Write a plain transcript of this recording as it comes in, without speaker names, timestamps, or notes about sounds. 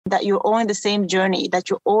that you're all in the same journey, that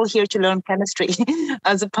you're all here to learn chemistry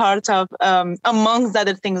as a part of, amongst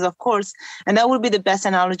other things, of course. And that would be the best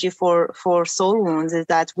analogy for soul wounds, is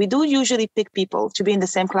that we do usually pick people to be in the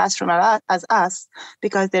same classroom as us,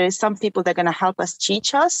 because there is some people that are going to help us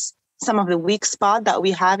teach us some of the weak spot that we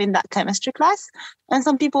have in that chemistry class. And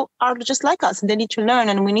some people are just like us and they need to learn,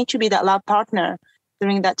 and we need to be that lab partner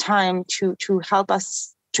during that time to help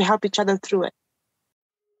us, to help each other through it.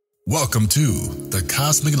 Welcome to the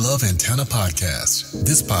Cosmic Love Antenna Podcast.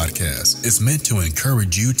 This podcast is meant to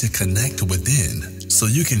encourage you to connect within so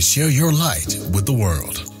you can share your light with the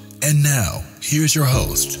world. And now, here's your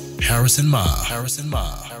host, Harrison Ma.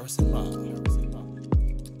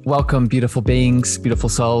 Welcome, beautiful beings, beautiful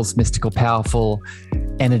souls, mystical, powerful,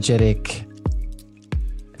 energetic,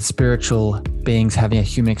 spiritual beings having a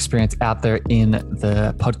human experience out there in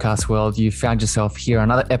the podcast world. You found yourself here on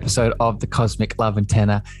another episode of the Cosmic Love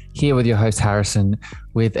Antenna, here with your host Harrison,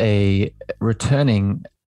 with a returning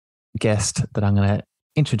guest that I'm going to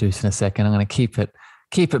introduce in a second. I'm going to keep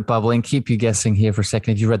it bubbling, keep you guessing here for a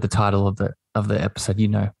second. If you read the title of the episode, you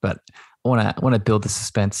know, but I want to build the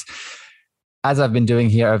suspense. As I've been doing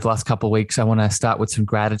here over the last couple of weeks, I want to start with some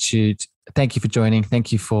gratitude. Thank you for joining.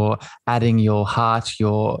 Thank you for adding your heart,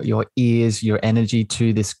 your ears, your energy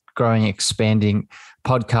to this growing, expanding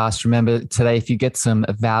podcast. Remember today, if you get some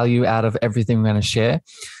value out of everything we're going to share,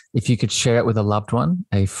 if you could share it with a loved one,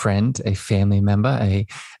 a friend, a family member,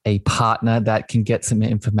 a partner that can get some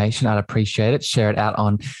information, I'd appreciate it. Share it out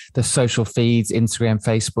on the social feeds, Instagram,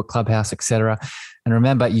 Facebook, Clubhouse, etc. And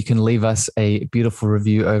remember, you can leave us a beautiful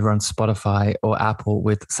review over on Spotify or Apple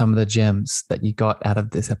with some of the gems that you got out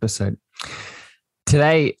of this episode.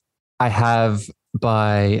 Today, I have,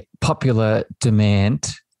 by popular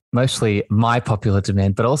demand, mostly my popular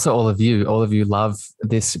demand, but also all of you love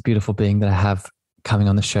this beautiful being that I have coming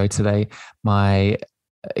on the show today.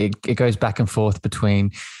 It goes back and forth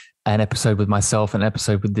between an episode with myself and an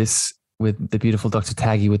episode with the beautiful Dr.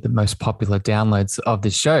 Taggy, with the most popular downloads of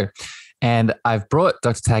this show. And I've brought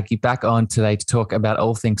Dr. Taggy back on today to talk about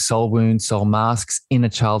all things soul wounds, soul masks, inner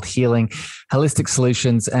child healing, holistic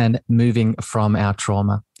solutions, and moving from our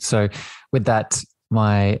trauma. So with that,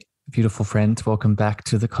 my beautiful friend, welcome back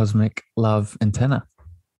to the Cosmic Love Antenna.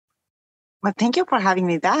 Well, thank you for having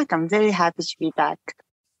me back. I'm very happy to be back.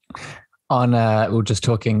 We were just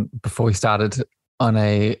talking before we started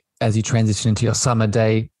as you transition into your summer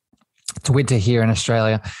day, it's winter here in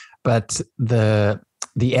Australia, but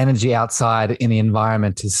the energy outside in the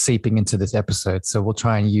environment is seeping into this episode. So we'll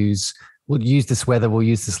use this weather, we'll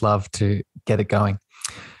use this love to get it going.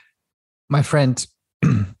 My friend,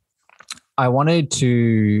 I wanted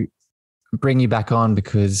to bring you back on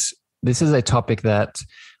because this is a topic that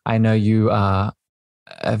I know you are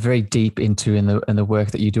very deep into in the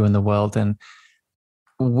work that you do in the world. And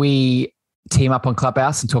we team up on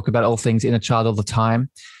Clubhouse and talk about all things inner child all the time.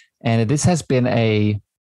 And this has been a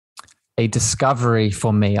discovery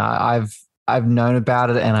for me. I've known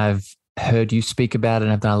about it and I've heard you speak about it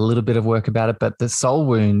and I've done a little bit of work about it, but the soul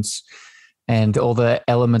wounds and all the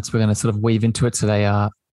elements we're going to sort of weave into it today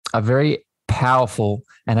are very powerful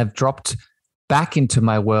and have dropped back into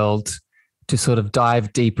my world to sort of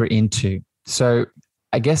dive deeper into. So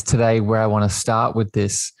I guess today where I want to start with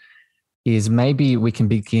this is maybe we can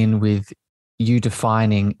begin with you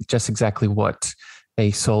defining just exactly what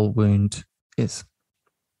a soul wound is.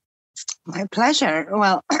 My pleasure.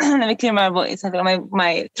 Well, let me clear my voice. I think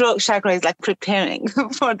my throat chakra is like preparing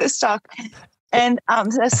for this talk. And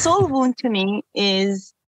a soul wound to me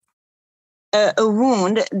is a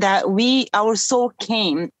wound that our soul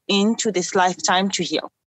came into this lifetime to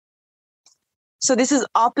heal. So this is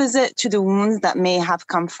opposite to the wounds that may have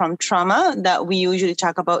come from trauma that we usually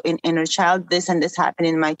talk about in inner child. This and this happened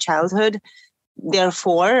in my childhood.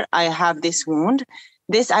 Therefore, I have this wound.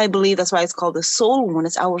 This, I believe, that's why it's called a soul wound.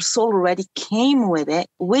 It's our soul already came with it,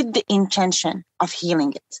 with the intention of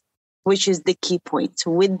healing it, which is the key point,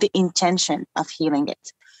 with the intention of healing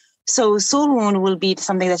it. So soul wound will be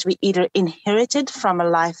something that we either inherited from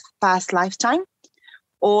a past lifetime,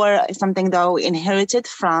 or something that we inherited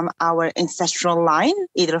from our ancestral line,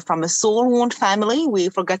 either from a soul wound family, we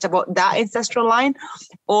forget about that ancestral line,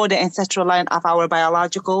 or the ancestral line of our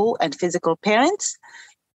biological and physical parents.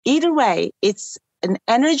 Either way, it's an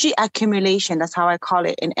energy accumulation. That's how I call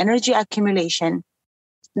it, an energy accumulation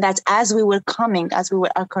that as we were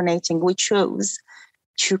incarnating, we chose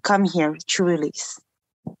to come here to release.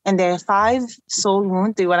 And there are 5 soul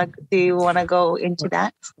wounds. Do you want to go into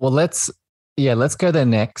that? Well, let's go there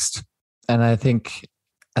next. And I think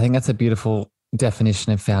that's a beautiful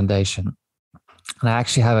definition of foundation. And I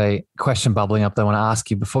actually have a question bubbling up that I want to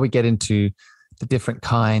ask you before we get into the different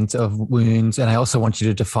kinds of wounds. And I also want you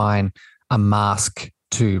to define a mask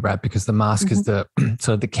too, right? Because the mask is the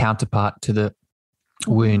sort of the counterpart to the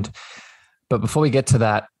wound. But before we get to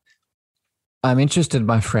that, I'm interested,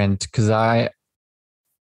 my friend, because I've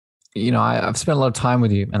spent a lot of time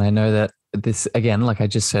with you, and I know that this, again, like I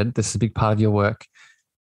just said, this is a big part of your work.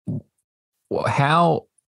 How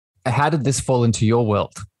did this fall into your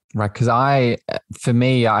world, right? Because for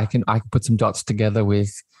me, I can put some dots together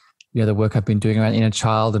with, the work I've been doing around inner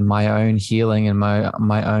child and my own healing and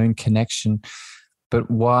my own connection. But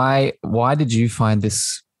why did you find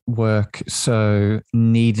this work so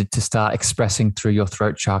needed to start expressing through your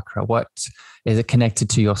throat chakra? What is it connected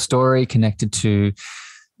to your story, connected to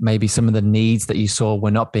maybe some of the needs that you saw were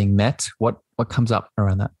not being met? What comes up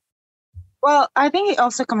around that? Well, I think it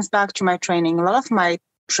also comes back to my training. A lot of my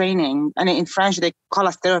training, and in French, they call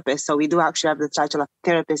us therapists. So we do actually have the title of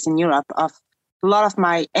therapist in Europe. Of a lot of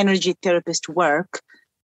my energy therapist work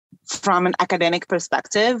from an academic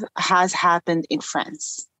perspective has happened in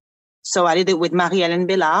France. So I did it with Marie-Hélène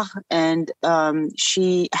Bellard, and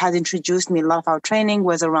she has introduced me. A lot of our training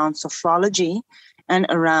was around sophrology and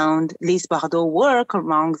around Lise Bardot work,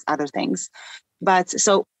 amongst other things. But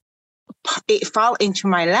so it fell into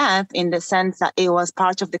my lap in the sense that it was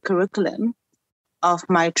part of the curriculum of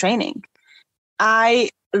my training. I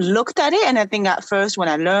looked at it, and I think at first when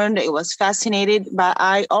I learned, it was fascinated, but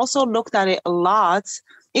I also looked at it a lot.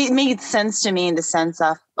 It made sense to me in the sense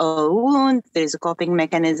of, wound, there's a coping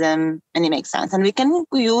mechanism, and it makes sense. And we can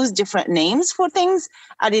use different names for things.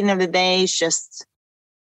 At the end of the day, it's just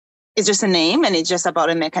a name, and it's just about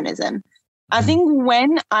a mechanism. I think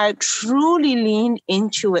when I truly leaned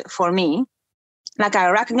into it for me, like I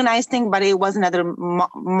recognized things, but it was another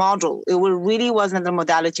model. It really was another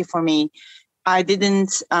modality for me. I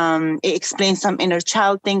didn't explain some inner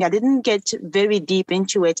child thing. I didn't get very deep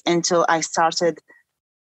into it until I started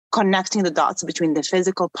connecting the dots between the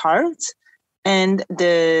physical part and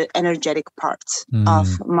the energetic part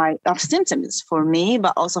of symptoms for me,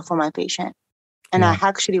 but also for my patient. And I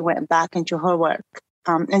actually went back into her work.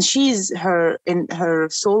 And in her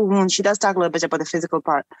soul wound, she does talk a little bit about the physical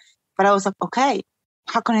part. But I was like, okay,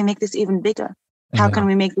 how can we make this even bigger? How can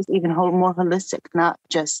we make this even more holistic, not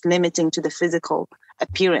just limiting to the physical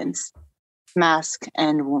appearance, mask,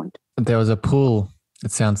 and wound? There was a pull,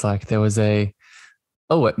 it sounds like. There was it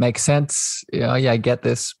makes sense. Yeah, I get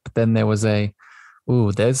this. But then there was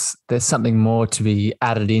there's something more to be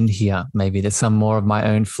added in here. Maybe there's some more of my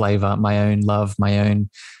own flavor, my own love, my own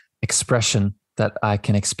expression that I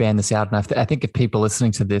can expand this out. And I think if people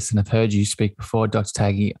listening to this and have heard you speak before, Dr.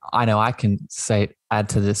 Taggy, I know I can add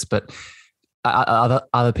to this, but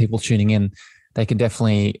other people tuning in, they can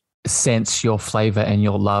definitely sense your flavor and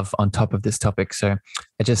your love on top of this topic. So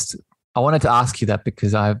I wanted to ask you that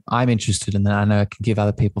because I'm interested in that. I know I can give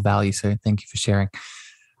other people value. So thank you for sharing.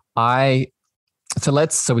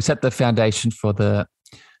 So we set the foundation for the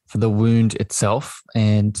wound itself.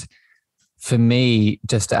 And for me,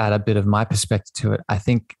 just to add a bit of my perspective to it, I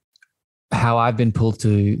think how I've been pulled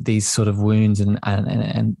to these sort of wounds and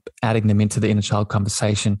adding them into the inner child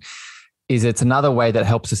conversation is it's another way that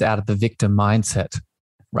helps us out of the victim mindset,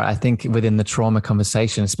 right? I think within the trauma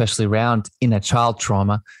conversation, especially around inner child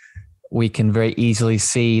trauma, we can very easily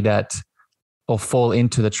see that or fall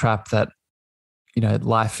into the trap that,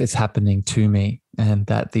 life is happening to me and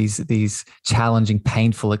that these challenging,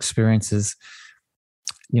 painful experiences,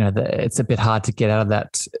 it's a bit hard to get out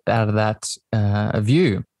of that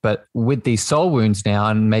view. But with these soul wounds now,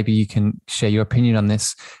 and maybe you can share your opinion on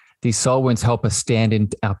this, these soul wounds help us stand in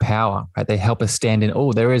our power, right? They help us stand in,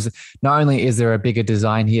 not only is there a bigger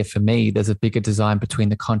design here for me, there's a bigger design between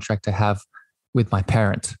the contract I have with my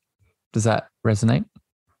parent. Does that resonate?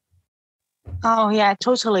 Oh, yeah,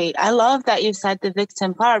 totally. I love that you said the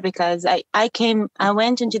victim part because I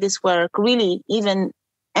went into this work, really even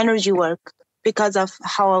energy work, because of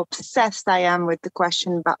how obsessed I am with the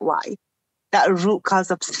question about why, that root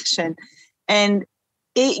cause obsession. And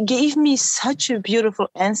it gave me such a beautiful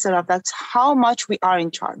answer of that's how much we are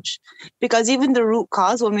in charge. Because even the root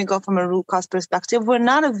cause, when we go from a root cause perspective, we're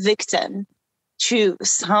not a victim to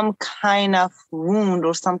some kind of wound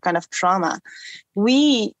or some kind of trauma.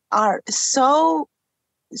 We are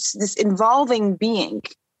this involving being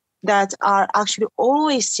that are actually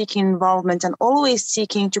always seeking involvement and always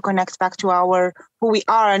seeking to connect back to who we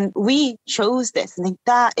are. And we chose this. I think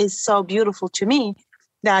that is so beautiful to me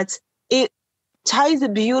that it ties a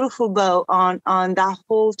beautiful bow on that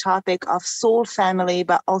whole topic of soul family,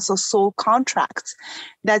 but also soul contracts,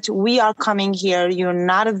 that we are coming here. You're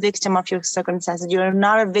not a victim of your circumstances. You're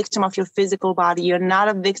not a victim of your physical body. You're not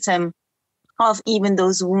a victim of even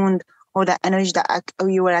those wounds or the energy that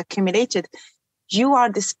you were accumulated. You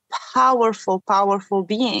are this powerful, powerful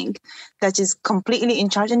being that is completely in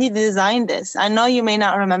charge, and you designed this. I know you may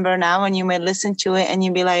not remember now, and you may listen to it and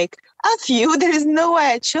you'll be like, F you, there is no way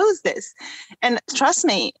I chose this. And trust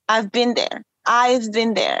me, I've been there.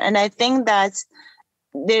 And I think that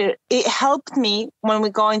it helped me when we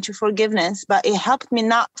go into forgiveness, but it helped me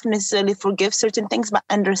not necessarily forgive certain things, but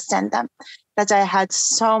understand them, that I had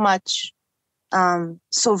so much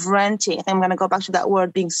sovereignty. I think I'm going to go back to that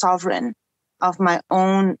word, being sovereign of my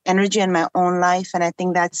own energy and my own life. And I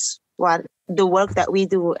think that's what the work that we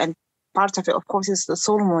do, and part of it, of course, is the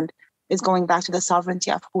soul wound, is going back to the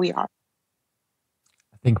sovereignty of who we are.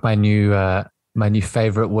 I think my new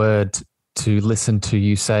favorite word to listen to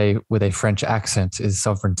you say with a French accent is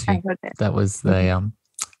sovereignty. That was the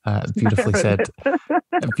beautifully said.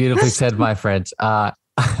 Beautifully said, my friend.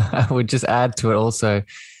 I would just add to it also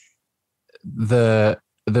the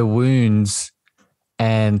wounds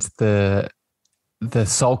and the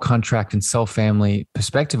soul contract and soul family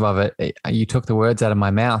perspective of it. You took the words out of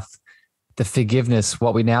my mouth. The forgiveness,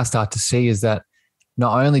 what we now start to see is that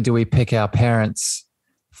not only do we pick our parents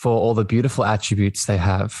for all the beautiful attributes they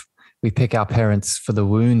have, we pick our parents for the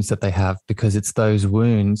wounds that they have, because it's those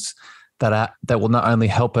wounds that will not only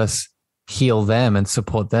help us heal them and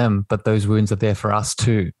support them, but those wounds are there for us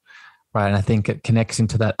too, right? And I think it connects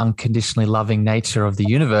into that unconditionally loving nature of the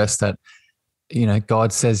universe that, you know,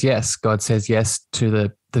 God says yes. God says yes to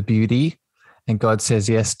the beauty, and God says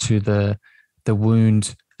yes to the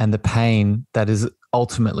wound and the pain that is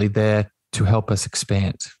ultimately there to help us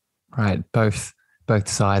expand, right? Both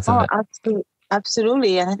sides of it.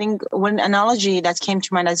 Absolutely. And I think one analogy that came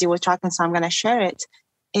to mind as you were talking, so I'm going to share it,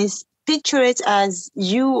 is picture it as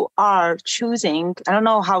you are choosing. I don't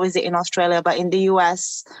know how is it in Australia, but in the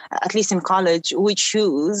US, at least in college, we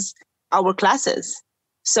choose our classes.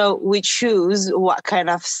 So we choose what kind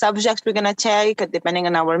of subject we're going to take depending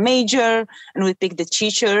on our major, and we pick the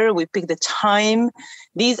teacher, we pick the time.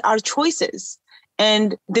 These are choices.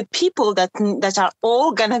 And the people that are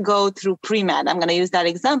all going to go through pre-med, I'm going to use that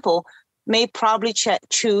example, may probably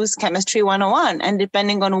choose Chemistry 101. And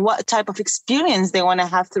depending on what type of experience they want to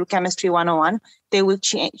have through Chemistry 101, they will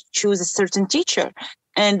choose a certain teacher.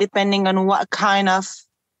 And depending on what kind of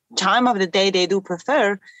time of the day they do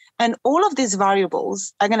prefer. And all of these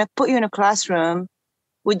variables are going to put you in a classroom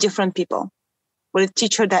with different people, with a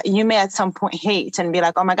teacher that you may at some point hate and be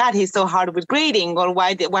like, oh my God, he's so hard with grading, or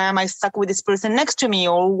why am I stuck with this person next to me?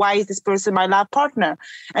 Or why is this person my lab partner?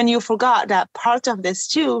 And you forgot that part of this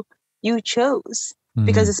too, you chose,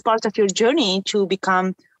 because it's part of your journey to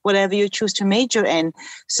become whatever you choose to major in.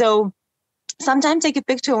 So sometimes take a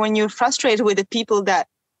picture when you're frustrated with the people that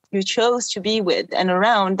you chose to be with and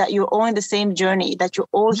around, that you're all in the same journey, that you're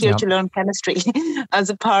all here to learn chemistry as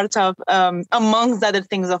a part of, amongst other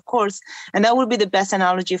things, of course. And that would be the best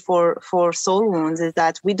analogy for soul wounds, is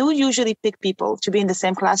that we do usually pick people to be in the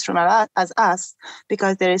same classroom as us,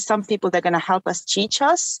 because there is some people that are going to help us teach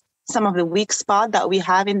us some of the weak spot that we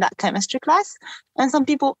have in that chemistry class. And some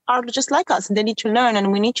people are just like us and they need to learn,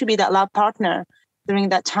 and we need to be that lab partner during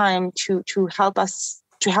that time to help us,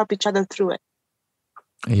 to help each other through it.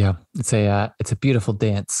 Yeah, it's a beautiful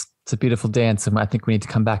dance. It's a beautiful dance. And I think we need to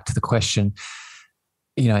come back to the question,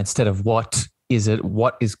 you know, instead of what is it,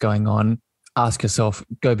 what is going on, ask yourself,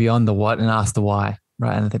 go beyond the what and ask the why,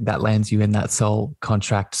 right? And I think that lands you in that soul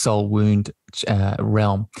contract, soul wound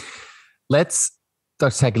realm. Dr.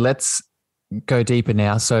 Taggy, let's go deeper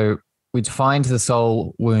now. So we defined the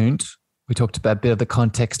soul wound. We talked about a bit of the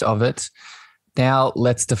context of it. Now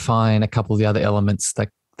let's define a couple of the other elements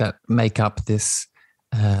that make up this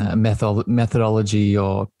methodology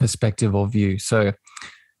or perspective or view. So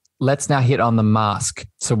let's now hit on the mask.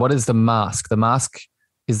 So what is the mask? The mask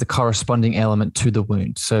is the corresponding element to the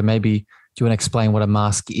wound. So maybe do you want to explain what a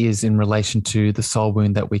mask is in relation to the soul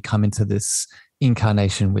wound that we come into this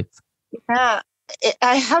incarnation with? Yeah,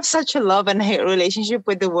 I have such a love and hate relationship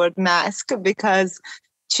with the word mask, because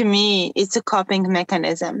to me, it's a coping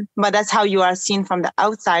mechanism, but that's how you are seen from the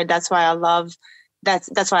outside. That's why I love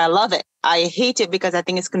That's why I love it. I hate it because I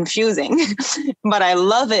think it's confusing, but I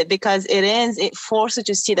love it because it forces you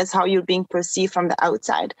to see that's how you're being perceived from the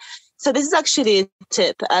outside. So this is actually a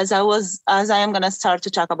tip as I am going to start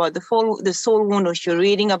to talk about the soul wound, or if you're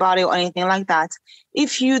reading about it or anything like that.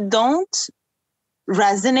 If you don't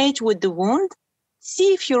resonate with the wound,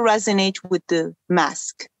 see if you resonate with the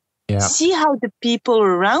mask. Yeah. See how the people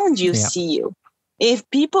around you see you. If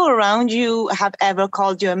people around you have ever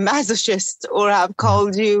called you a masochist or have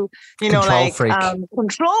called you, control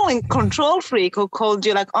freak, or called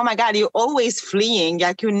you like, oh my God, you're always fleeing,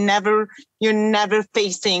 like you're never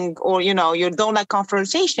facing, or, you don't like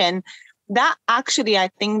confrontation, that actually, I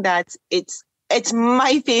think that it's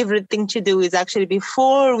my favorite thing to do is actually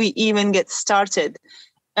before we even get started.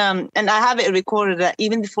 And I have it recorded that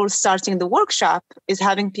even before starting the workshop is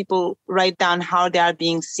having people write down how they are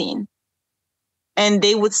being seen. And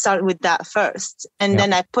they would start with that first. And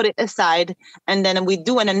then I put it aside, and then we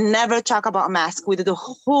do, and I never talk about mask. We do the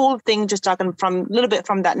whole thing, just talking from a little bit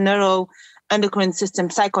from that neuroendocrine system,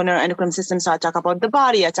 psycho-neuroendocrine system. So I talk about the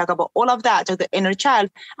body, I talk about all of that, I talk the inner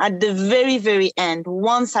child. At the very, very end,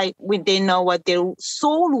 once they know what their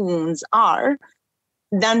soul wounds are,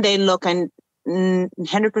 then they look, and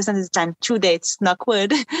 100% of the time, to date, knock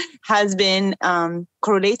wood, has been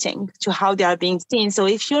correlating to how they are being seen. So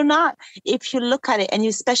if you look at it, and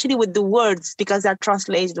especially with the words, because they're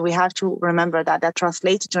translated, we have to remember that they're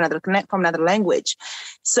translated to from another language.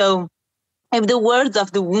 So if the words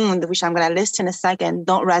of the wound, which I'm going to list in a second,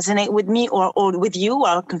 don't resonate with me or with you, or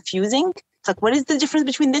are confusing, it's like, what is the difference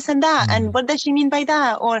between this and that? And what does she mean by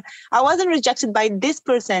that? Or I wasn't rejected by this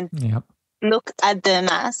person. Yep. Look at the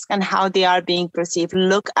mask and how they are being perceived.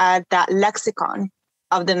 Look at that lexicon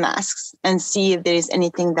of the masks and see if there is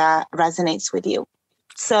anything that resonates with you.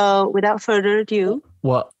 So without further ado,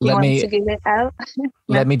 let me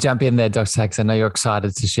jump in there, Dr. Taggy. I know you're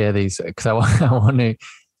excited to share these, because I want to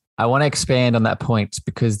expand on that point,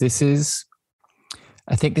 because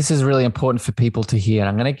I think this is really important for people to hear. And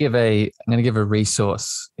I'm going to give a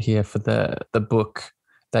resource here for the book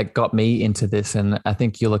that got me into this. And I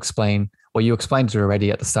think you explained it already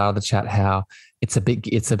at the start of the chat, how it's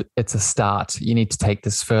a start. You need to take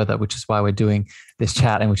this further, which is why we're doing this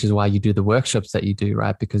chat, and which is why you do the workshops that you do,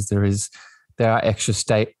 right? Because there are extra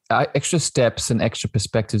steps and extra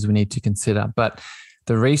perspectives we need to consider. But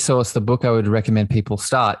the book I would recommend people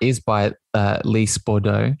start is by Lise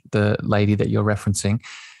Bourdeau, the lady that you're referencing.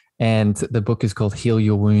 And the book is called Heal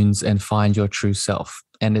Your Wounds and Find Your True Self.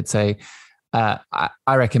 And it's I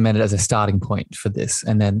recommend it as a starting point for this.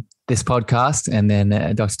 And then this podcast, and then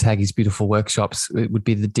Dr. Taggy's beautiful workshops, it would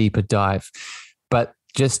be the deeper dive. But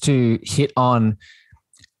just to hit on,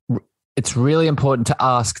 it's really important to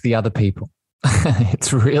ask the other people.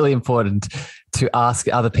 It's really important to ask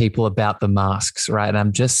other people about the masks, right? And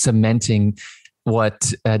I'm just cementing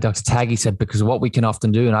what Dr. Taggy said, because what we can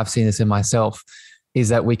often do, and I've seen this in myself, is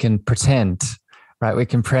that we can pretend, right? We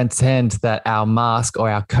can pretend that our mask or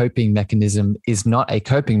our coping mechanism is not a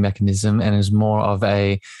coping mechanism, and is more of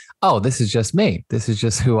this is just me. This is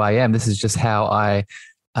just who I am. This is just how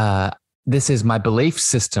this is my belief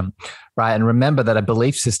system, right? And remember that a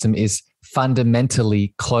belief system is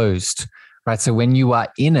fundamentally closed, right? So when you are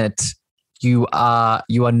in it, you are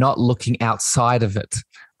not looking outside of it,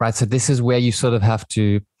 right? So this is where you sort of have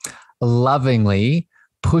to lovingly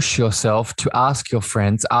push yourself to ask your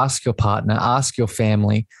friends, ask your partner, ask your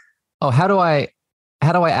family, how do I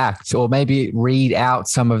act? Or maybe read out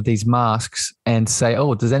some of these masks and say,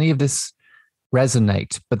 does any of this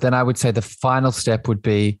resonate? But then I would say the final step would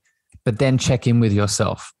be, but then check in with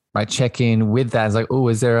yourself, right? Check in with that. It's like,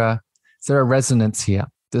 is there a resonance here?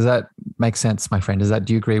 Does that make sense, my friend?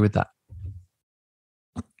 Do you agree with that?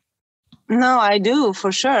 No, I do, for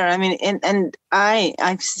sure. I mean, and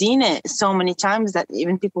I've seen it so many times that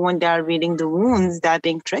even people, when they are reading the wounds, they're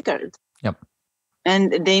being triggered. Yep.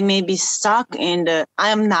 And they may be stuck in I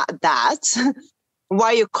am not that. Why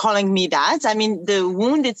are you calling me that? I mean, the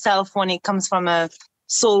wound itself, when it comes from a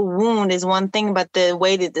soul wound, is one thing, but the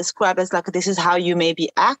way they describe it is like, this is how you may be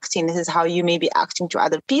acting. This is how you may be acting to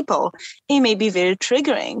other people. It may be very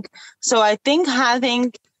triggering. So I think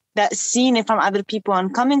having that seen it from other people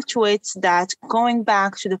and coming to it, that going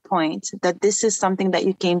back to the point that this is something that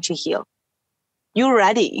you came to heal. You're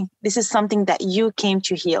ready. This is something that you came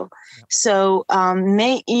to heal. So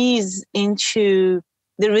may ease into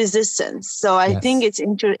the resistance. So I think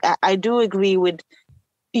I do agree with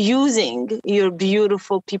using your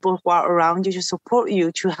beautiful people who are around you to support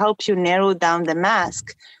you, to help you narrow down the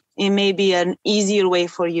mask. It may be an easier way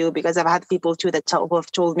for you, because I've had people too who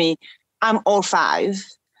have told me, I'm all 5.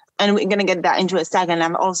 And we're going to get that into a second.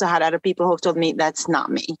 I've also had other people who have told me that's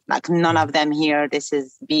not me. Like, none of them here. This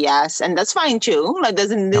is BS. And that's fine too. Like,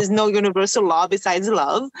 there's no universal law besides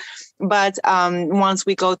love. But once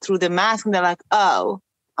we go through the mask, they're like, oh,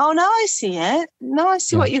 now I see it. Now I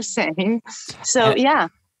see what you're saying. So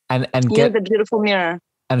and get the beautiful mirror.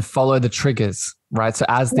 And follow the triggers, right? So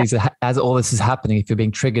as all this is happening, if you're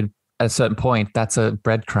being triggered at a certain point, that's a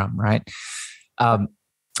breadcrumb, right?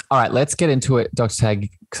 All right, let's get into it, Dr.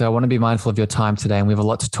 Taggy, because I want to be mindful of your time today, and we have a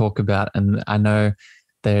lot to talk about. And I know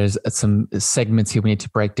there's some segments here we need to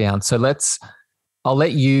break down. So I'll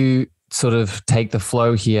let you sort of take the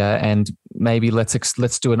flow here, and maybe let's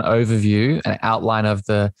do an overview, an outline of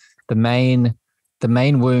the main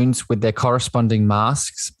wounds with their corresponding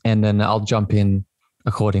masks, and then I'll jump in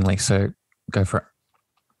accordingly. So go for it.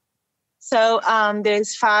 So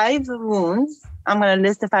there's 5 wounds. I'm going to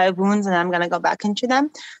list the 5 wounds and I'm going to go back into them.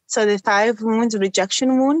 So the 5 wounds: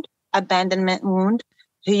 rejection wound, abandonment wound,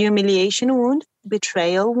 humiliation wound,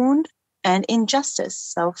 betrayal wound, and injustice.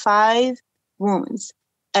 So 5 wounds.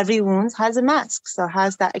 Every wound has a mask. So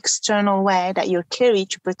has that external way that you carry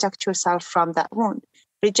to protect yourself from that wound.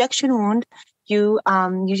 Rejection wound, you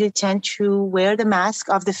usually tend to wear the mask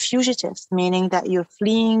of the fugitive, meaning that you're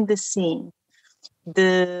fleeing the scene.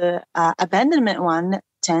 The abandonment one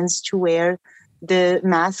tends to wear the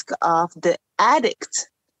mask of the addict.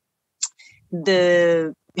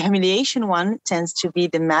 The humiliation one tends to be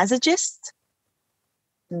the masochist.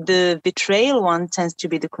 The betrayal one tends to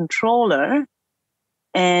be the controller.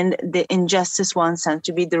 And the injustice one tends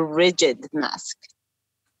to be the rigid mask.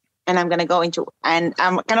 And I'm going to go into, and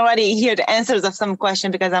I can already hear the answers of some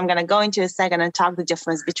questions, because I'm going to go into a second and talk the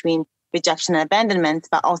difference between rejection and abandonment,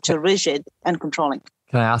 but also rigid and controlling.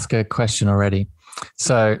 Can I ask a question already?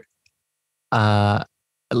 So,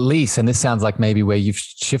 Lise, and this sounds like maybe where you've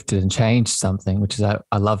shifted and changed something, which is,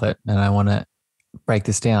 I love it. And I want to break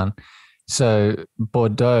this down. So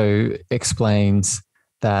Bordeaux explains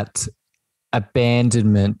that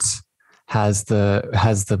abandonment has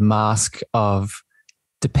the mask of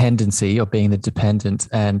dependency, or being the dependent,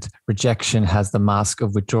 and rejection has the mask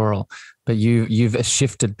of withdrawal. But you've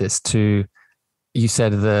shifted this to, you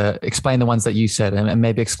said explain the ones that you said, and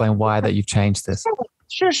maybe explain why that you've changed this.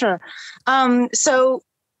 Sure. So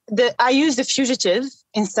I use the fugitive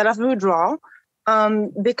instead of withdrawal,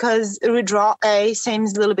 because withdrawal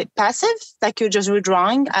seems a little bit passive, like you're just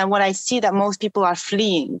withdrawing. And what I see that most people are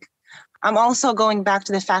fleeing. I'm also going back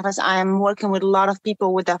to the fact that I'm working with a lot of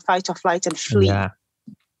people with that fight or flight and flee. Yeah.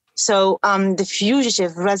 So the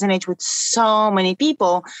fugitive resonates with so many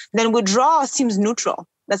people. Then withdrawal seems neutral.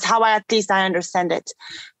 That's how at least I understand it.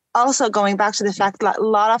 Also going back to the fact that a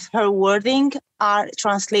lot of her wording are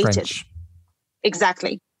translated. French.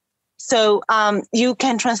 Exactly. So you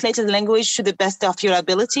can translate the language to the best of your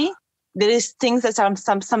ability. There is things that are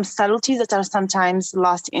some subtleties that are sometimes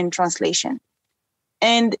lost in translation.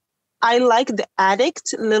 And I like the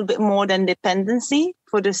addict a little bit more than dependency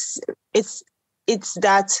for this. It's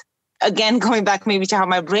that, again, going back maybe to how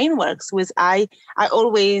my brain works, was I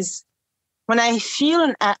always, when I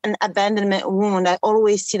feel an abandonment wound, I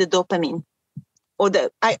always see the dopamine,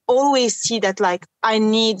 I always see that, like, I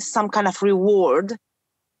need some kind of reward,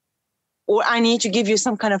 or I need to give you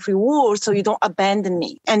some kind of reward so you don't abandon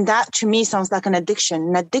me. And that to me sounds like an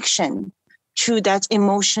addiction to that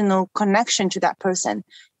emotional connection to that person.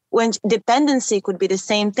 When dependency could be the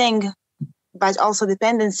same thing, but also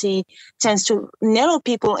dependency tends to narrow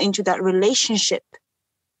people into that relationship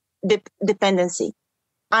dependency.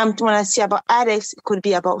 When I see about addicts, it could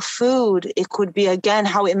be about food. It could be, again,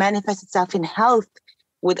 how it manifests itself in health,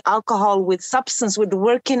 with alcohol, with substance, with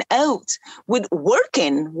working out, with work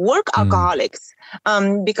alcoholics,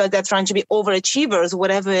 because they're trying to be overachievers,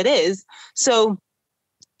 whatever it is. So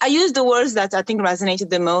I use the words that I think resonated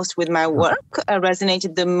the most with my work,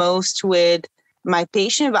 resonated the most with my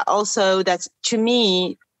patient, but also that to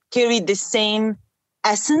me carried the same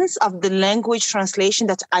essence of the language translation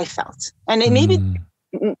that I felt. And it may be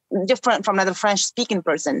different from another French speaking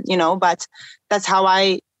person, but that's how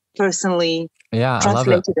I personally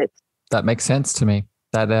translated it. That makes sense to me.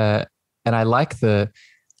 That and I like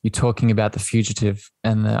you talking about the fugitive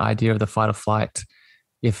and the idea of the fight or flight.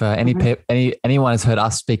 If anyone has heard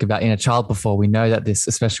us speak about inner child before, we know that this,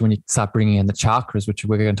 especially when you start bringing in the chakras, which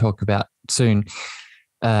we're going to talk about soon,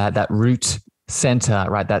 that root center,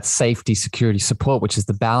 right? That safety, security, support, which is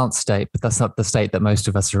the balanced state, but that's not the state that most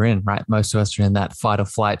of us are in, right? Most of us are in that fight or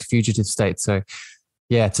flight fugitive state. So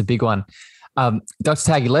yeah, it's a big one. Dr.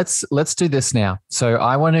 Taggy, let's do this now. So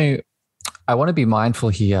I want to be mindful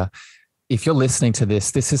here. If you're listening to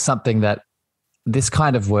this is something that this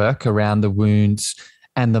kind of work around the wounds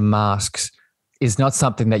and the masks is not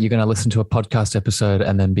something that you're going to listen to a podcast episode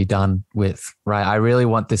and then be done with, right? I really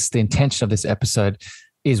want the intention of this episode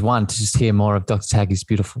is, one, to just hear more of Dr. Taggy's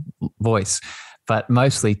beautiful voice, but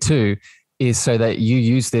mostly, two, is so that you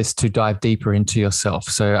use this to dive deeper into yourself.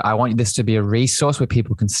 So I want this to be a resource where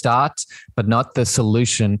people can start, but not the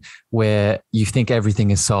solution where you think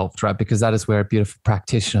everything is solved, right? Because that is where a beautiful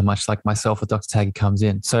practitioner, much like myself with Dr. Taggy, comes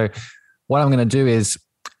in. So what I'm going to do is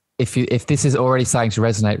if this is already starting to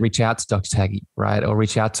resonate, reach out to Dr. Taggy, right? Or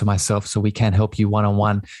reach out to myself so we can help you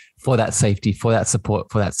one-on-one for that safety, for that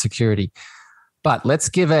support, for that security. But let's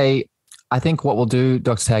give I think what we'll do,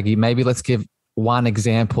 Dr. Taggy, maybe let's give one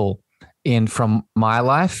example from my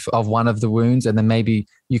life of one of the wounds, and then maybe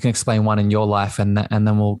you can explain one in your life, and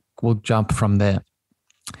then we'll jump from there.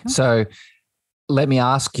 Okay. So let me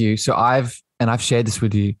ask you, so I've shared this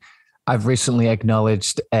with you, I've recently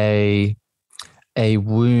acknowledged a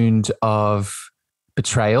wound of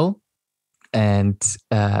betrayal, and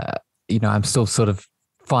I'm still sort of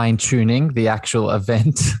fine-tuning the actual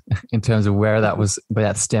event in terms of where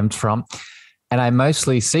that stemmed from. And I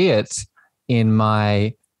mostly see it in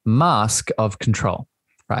my mask of control,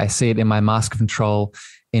 right? I see it in my mask of control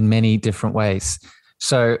in many different ways.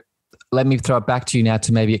 So let me throw it back to you now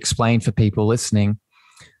to maybe explain for people listening,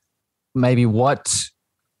 maybe how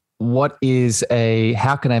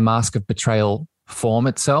can a mask of betrayal form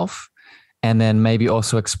itself? And then maybe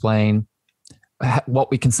also explain what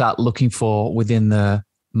we can start looking for within the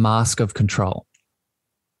mask of control.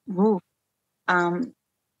 Ooh.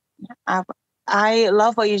 I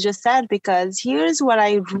love what you just said, because here's what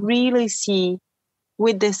I really see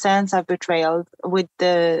with the sense of betrayal, with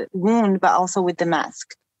the wound, but also with the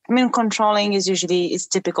mask. I mean, controlling is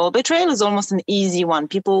typical. Betrayal is almost an easy one.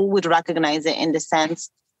 People would recognize it in the sense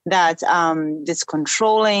that this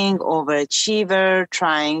controlling, overachiever,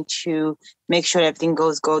 trying to make sure everything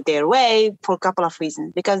go their way for a couple of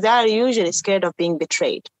reasons, because they are usually scared of being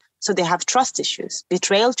betrayed. So they have trust issues.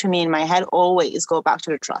 Betrayal, to me, in my head, always go back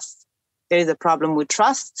to the trust. There is a problem with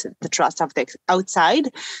trust, the trust of the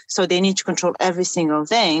outside. So they need to control every single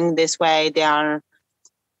thing. This way they are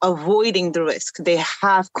avoiding the risk. They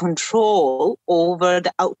have control over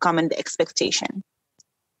the outcome and the expectation.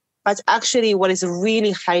 But actually what is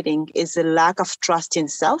really hiding is a lack of trust in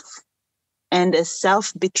self and a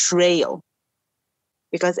self-betrayal.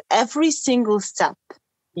 Because every single step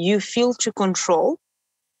you feel to control,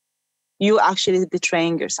 you actually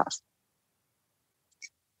betraying yourself.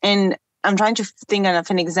 And I'm trying to think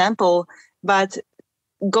of an example, but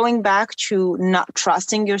going back to not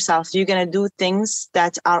trusting yourself, you're going to do things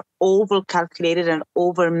that are over calculated and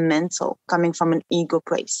over mental, coming from an ego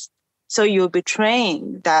place. So you're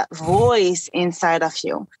betraying that voice inside of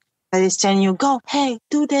you that is telling you, go, hey,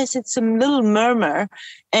 do this. It's some little murmur.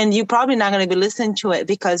 And you're probably not going to be listening to it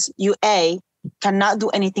because you, cannot do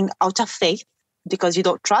anything out of faith because you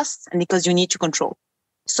don't trust and because you need to control.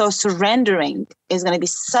 So surrendering is going to be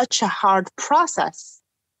such a hard process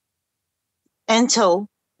until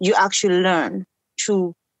you actually learn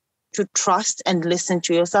to trust and listen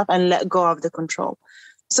to yourself and let go of the control.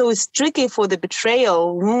 So it's tricky for the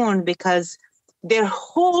betrayal wound because their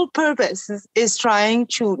whole purpose is trying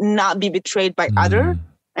to not be betrayed by others,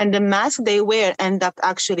 and the mask they wear end up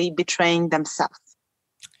actually betraying themselves.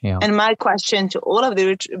 Yeah. And my question to all of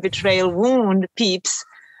the betrayal wound peeps,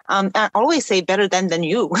 I always say better than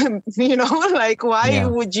you, why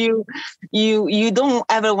would you don't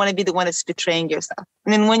ever want to be the one that's betraying yourself.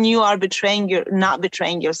 And then when you are not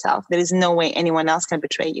betraying yourself, there is no way anyone else can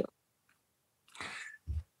betray you.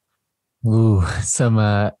 Ooh,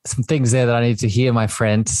 some things there that I need to hear, my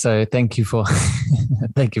friend. So thank you for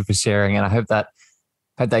sharing. And I hope that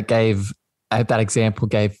example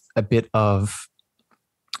gave a bit of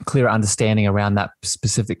clearer understanding around that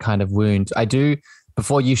specific kind of wound.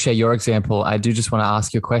 Before you share your example, I do just want to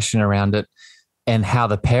ask you a question around it and how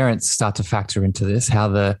the parents start to factor into this, how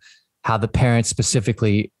the parents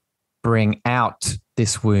specifically bring out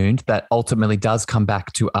this wound that ultimately does come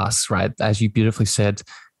back to us, right? As you beautifully said,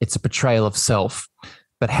 it's a betrayal of self,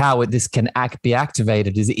 but how this can be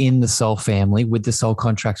activated is in the soul family with the soul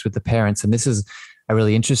contracts with the parents. And this is a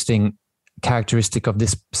really interesting characteristic of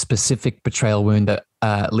this specific betrayal wound that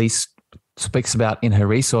Lise speaks about in her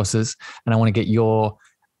resources, and I want to get your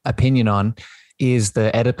opinion on, is the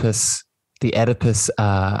Oedipus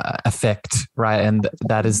effect, right? And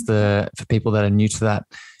that is for people that are new to that,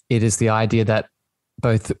 it is the idea that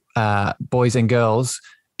both boys and girls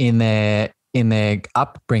in their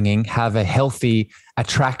upbringing have a healthy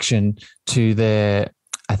attraction to their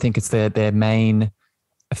main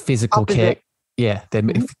physical care. Yeah, their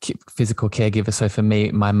physical caregiver. So for me,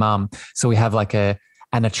 my mum. So we have like an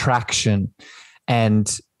attraction,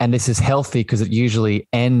 and this is healthy because it usually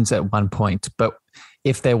ends at one point. But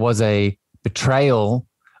if there was a betrayal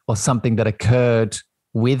or something that occurred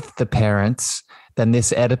with the parents, then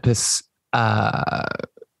this Oedipus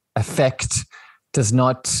effect does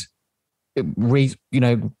not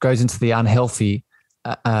goes into the unhealthy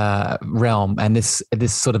realm, and this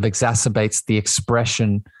sort of exacerbates the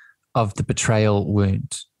expression of the betrayal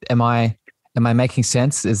wound. Am I Am I making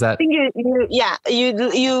sense? Is that? I think there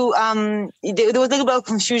was a little bit of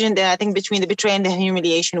confusion there, I think, between the betrayal and the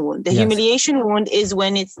humiliation wound. The humiliation wound is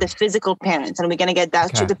when it's the physical parents, and we're going to get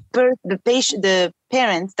that to the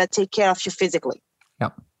parents that take care of you physically.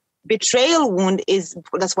 Yep. Betrayal wound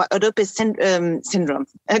that's what Oedipus syndrome.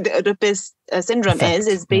 The Oedipus syndrome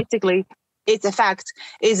is basically, it's a fact,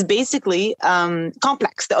 is basically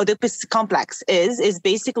complex. The Oedipus complex is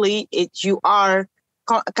basically you are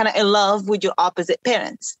kind of in love with your opposite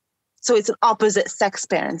parents. So it's an opposite sex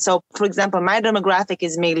parent. So for example, my demographic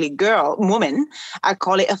is mainly woman. I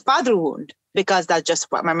call it a father wound because that's just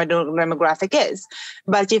what my demographic is.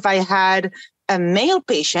 But if I had a male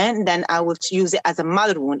patient, then I would use it as a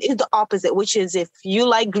mother wound. It's the opposite, which is, if you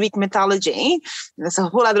like Greek mythology, that's a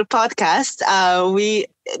whole other podcast.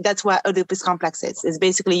 That's what Oedipus complex is. It's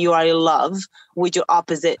basically you are in love with your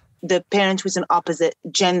opposite, the parent who's an opposite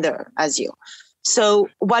gender as you. So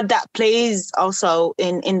what that plays also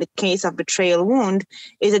in the case of betrayal wound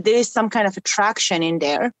is that there is some kind of attraction in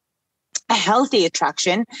there, a healthy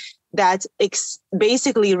attraction that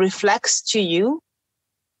basically reflects to you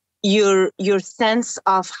your sense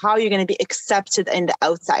of how you're going to be accepted in the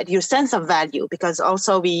outside, your sense of value. Because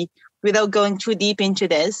also without going too deep into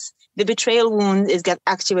this, the betrayal wound get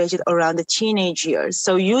activated around the teenage years.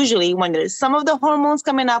 So usually when there's some of the hormones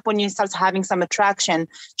coming up, when you start having some attraction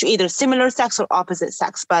to either similar sex or opposite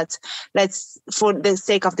sex. But for the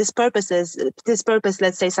sake of this purpose,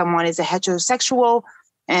 let's say someone is a heterosexual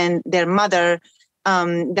and their mother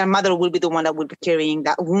will be the one that will be carrying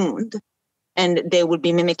that wound, and they will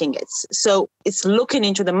be mimicking it. So it's looking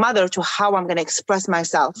into the mother to how I'm going to express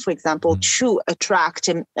myself, for example, to attract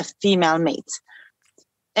a female mate.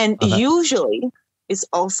 And usually it's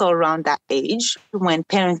also around that age when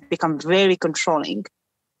parents become very controlling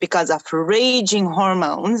because of raging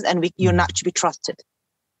hormones, and you're not to be trusted.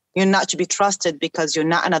 You're not to be trusted because you're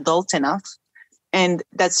not an adult enough. And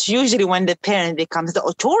that's usually when the parent the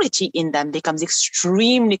authority in them becomes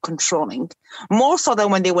extremely controlling, more so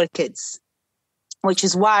than when they were kids. Which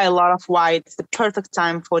is why it's the perfect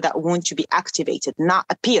time for that wound to be activated, not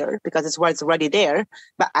appear because it's where it's already there,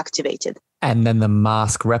 but activated. And then the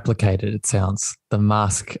mask replicated, it sounds. The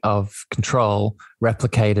mask of control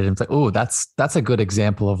replicated, and it's like, oh, that's a good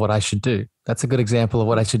example of what I should do. That's a good example of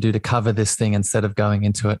what I should do to cover this thing instead of going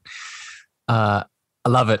into it. I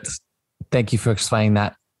love it. Thank you for explaining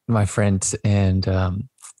that, my friend. And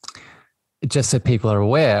just so people are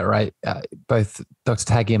aware, right? Both Dr.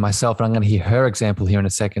 Taggy and myself, and I'm going to hear her example here in a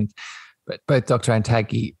second, but both Dr.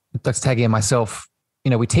 Taggy and myself,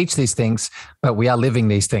 we teach these things, but we are living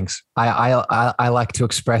these things. I like to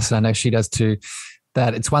express, and I know she does too,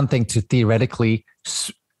 that it's one thing to theoretically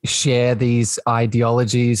share these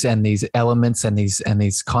ideologies and these elements and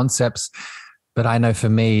these concepts, but I know for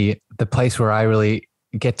me, the place where I really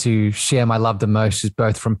get to share my love the most is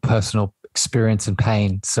both from personal experience and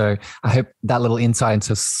pain. So I hope that little insight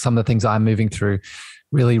into some of the things I'm moving through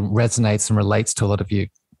really resonates and relates to a lot of you.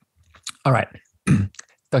 All right, Dr.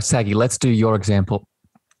 Taggy, let's do your example,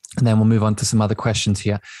 and then we'll move on to some other questions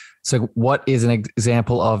here. So what is an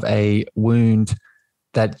example of a wound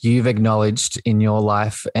that you've acknowledged in your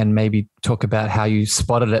life, and maybe talk about how you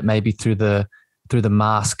spotted it, maybe through the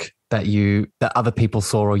mask that other people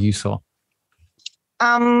saw or you saw?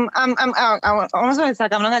 I'm not going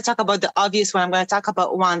to talk about the obvious one. I'm going to talk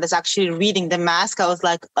about one that's actually reading the mask. I was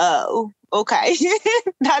like, oh, okay,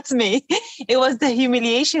 that's me. It was the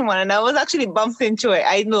humiliation one, and I was actually bumped into it.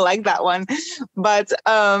 I didn't like that one, but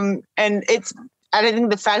I think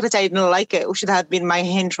the fact that I didn't like it should have been my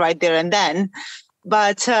hint right there and then.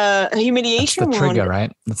 But humiliation wound. That's the trigger,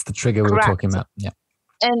 right? That's the trigger we were talking about. Yeah.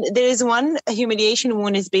 And there is one humiliation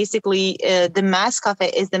wound is basically the mask of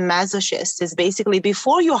it is the masochist. Is basically,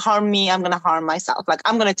 before you harm me, I'm going to harm myself. Like,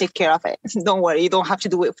 I'm going to take care of it. Don't worry. You don't have to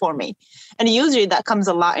do it for me. And usually that comes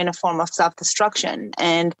a lot in a form of self-destruction.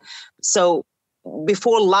 And so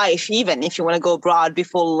before life, even if you want to go broad,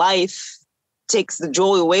 before life takes the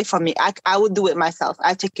joy away from me, I would do it myself.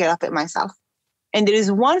 I take care of it myself. And there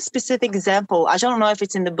is one specific example. I don't know if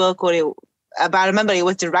it's in the book but I remember it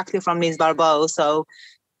was directly from Liz Barbeau. So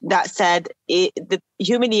that said, the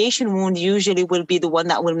humiliation wound usually will be the one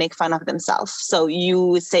that will make fun of themselves. So you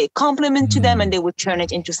would say compliment to them and they would turn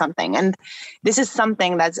it into something. And this is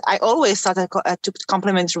something that I always thought I took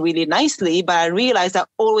compliments really nicely, but I realized I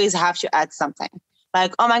always have to add something.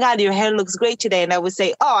 Like, oh my God, your hair looks great today. And I would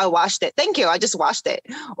say, oh, I washed it. Thank you. I just washed it.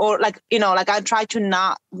 Or like, like I try to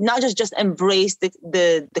not just embrace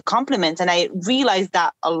the compliments. And I realized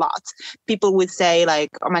that a lot. People would say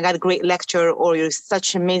like, oh my God, great lecture, or you're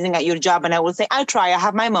such amazing at your job. And I would say, I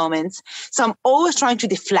have my moments. So I'm always trying to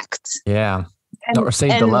deflect. Yeah. Not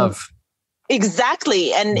receive the love.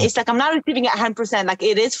 Exactly. And it's like, I'm not receiving it 100%. Like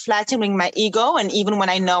it is flattening my ego. And even when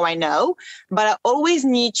I know, but I always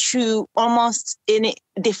need to almost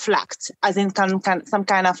deflect, as in some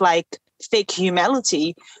kind of like fake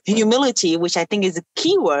humility, which I think is a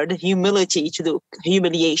key word, humility, to the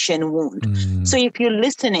humiliation wound. So if you're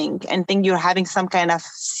listening and think you're having some kind of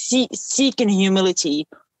seeking humility,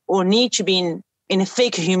 or need to be in a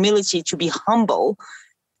fake humility to be humble,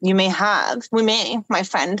 my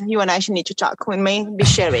friend, you and I should need to talk. We may be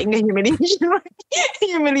sharing a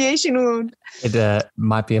humiliation wound. It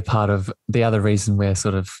might be a part of the other reason we're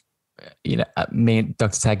sort of, me and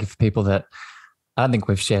Dr. Taggy, for people that I don't think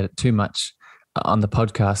we've shared it too much on the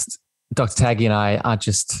podcast. Dr. Taggy and I aren't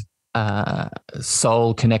just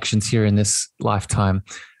soul connections here in this lifetime.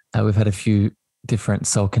 We've had a few different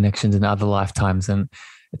soul connections in other lifetimes, and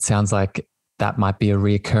it sounds like that might be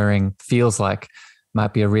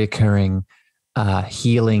might be a reoccurring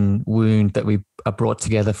healing wound that we are brought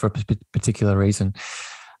together for a particular reason.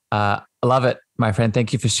 I love it, my friend.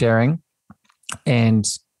 Thank you for sharing. And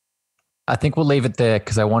I think we'll leave it there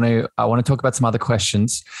because I want to talk about some other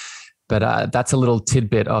questions, but that's a little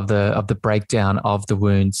tidbit of the breakdown of the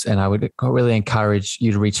wounds. And I would really encourage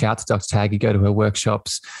you to reach out to Dr. Taggy, go to her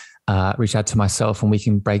workshops, reach out to myself, and we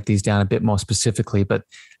can break these down a bit more specifically, but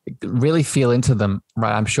really feel into them,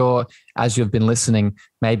 right? I'm sure as you've been listening,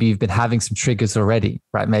 maybe you've been having some triggers already,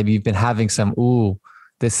 right? Maybe you've been having some,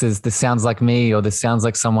 this sounds like me, or this sounds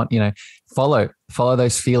like someone, follow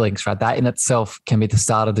those feelings, right? That in itself can be the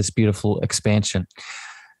start of this beautiful expansion.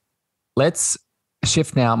 Let's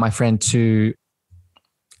shift now, my friend, to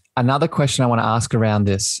another question I want to ask around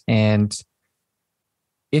this. And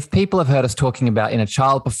if people have heard us talking about inner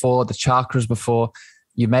child before, the chakras before,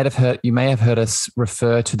 you may have heard us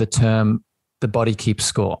refer to the term the body keeps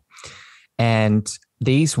score. And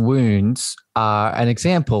these wounds are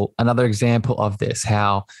another example of this,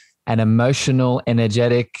 how an emotional,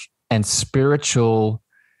 energetic, and spiritual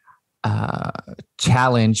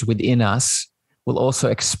challenge within us will also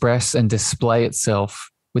express and display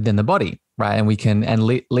itself within the body, right?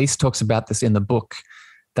 And Lise talks about this in the book,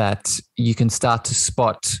 that you can start to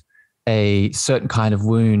spot a certain kind of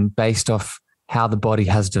wound based off how the body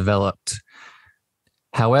has developed.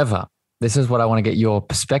 However, this is what I want to get your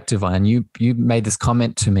perspective on. And you made this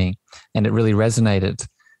comment to me, and it really resonated,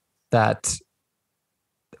 that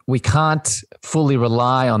we can't fully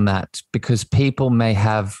rely on that because people may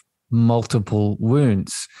have multiple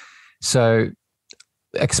wounds. So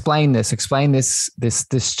explain this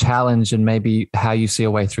challenge, and maybe how you see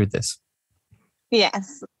a way through this.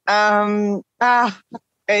 Yes.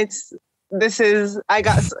 I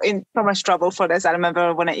got in so much trouble for this. I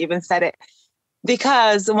remember when I even said it,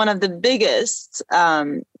 because one of the biggest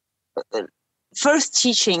first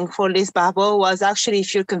teaching for Lise Babo was actually,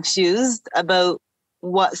 if you're confused about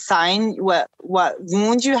what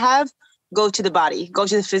wound you have, go to the body, go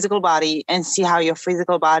to the physical body and see how your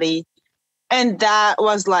physical body. And that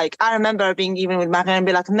was like, I remember being even with Meagher and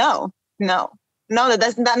be like, no,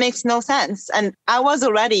 that makes no sense. And I was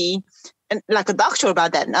already like a doctor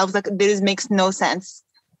about that. And I was like, this makes no sense.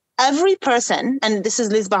 Every person, and this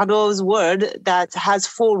is Lise Babo's word, that has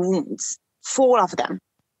 4 wounds, 4 of them,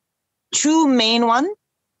 2 main one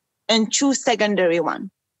and 2 secondary one.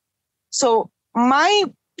 So my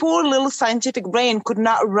poor little scientific brain could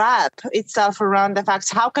not wrap itself around the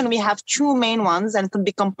fact, how can we have 2 main ones and could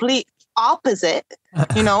be complete opposite,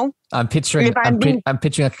 I'm picturing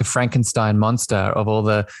like a Frankenstein monster of all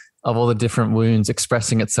the different wounds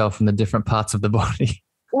expressing itself in the different parts of the body.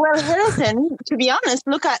 Well, listen, to be honest,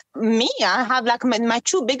 look at me. I have like my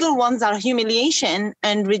 2 bigger ones are humiliation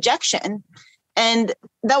and rejection. And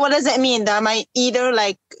what does it mean? That am I either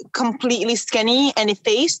like completely skinny and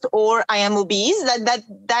effaced, or I am obese?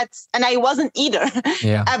 That's, and I wasn't either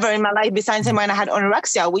ever in my life, besides when I had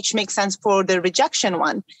anorexia, which makes sense for the rejection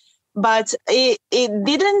one. But it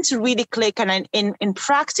didn't really click. And in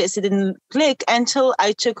practice, it didn't click until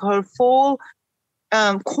I took her full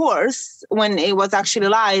course when it was actually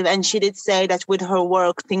live. And she did say that with her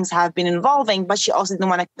work, things have been evolving, but she also didn't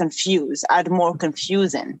want to add more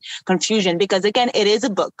confusion, because again, it is a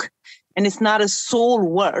book and it's not a soul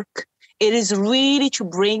work. It is really to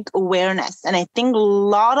bring awareness. And I think a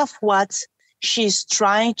lot of what she's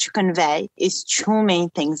trying to convey is 2 main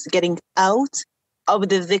things: getting out of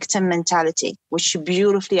the victim mentality, which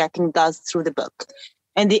beautifully, I think, does through the book.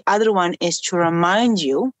 And the other one is to remind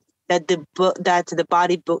you that the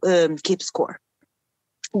body keeps score.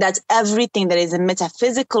 That everything that is a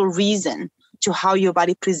metaphysical reason to how your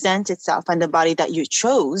body presents itself and the body that you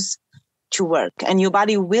chose to work. And your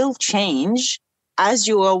body will change as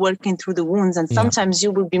you are working through the wounds. And sometimes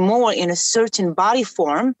you will be more in a certain body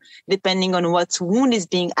form, depending on what wound is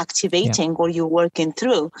being activating or you're working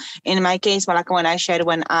through. In my case, like when I shared,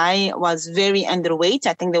 when I was very underweight,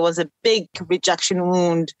 I think there was a big rejection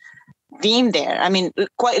wound theme there. I mean,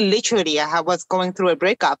 quite literally, I was going through a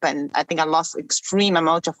breakup and I think I lost extreme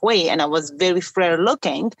amount of weight and I was very frail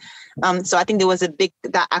looking. So I think there was a big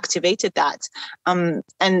that activated that. And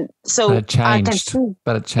so but it changed.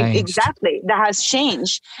 Exactly. That has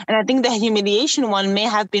changed. And I think the humiliation one may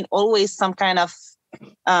have been always some kind of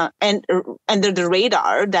and under the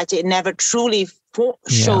radar, that it never truly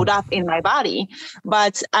showed up in my body.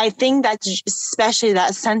 But I think that especially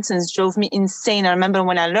that sentence drove me insane. I remember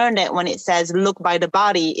when I learned it, when it says, look by the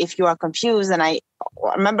body if you are confused. And I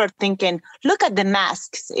remember thinking, look at the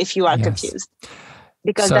masks if you are confused,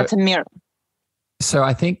 because that's a mirror. So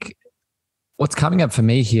I think what's coming up for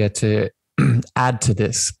me here to add to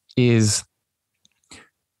this is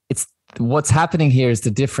what's happening here is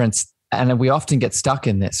the difference. And we often get stuck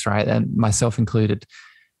in this, right? And myself included.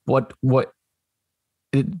 The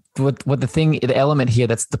element here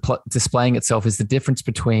that's displaying itself is the difference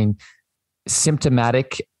between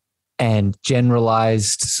symptomatic and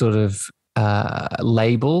generalized sort of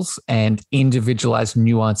labels and individualized,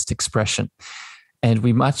 nuanced expression. And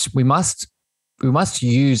we must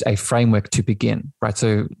use a framework to begin, right?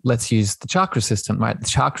 So let's use the chakra system, right? The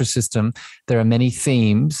chakra system, there are many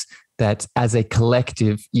themes that as a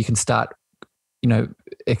collective, you can start,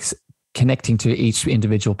 connecting to each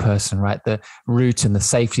individual person, right? The root and the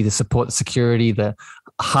safety, the support, the security, the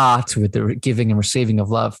heart with the giving and receiving of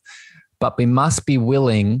love. But we must be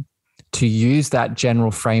willing to use that general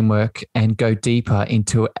framework and go deeper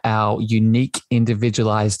into our unique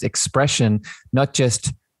individualized expression, not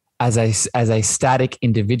just as a static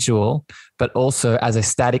individual, but also as a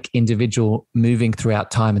static individual moving throughout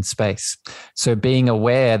time and space. So being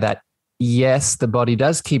aware that, yes, the body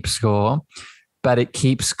does keep score, but it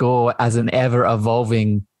keeps score as an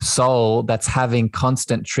ever-evolving soul that's having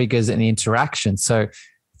constant triggers and interaction. So,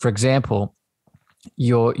 for example,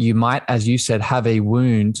 you might, as you said, have a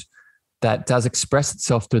wound that does express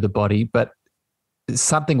itself through the body, but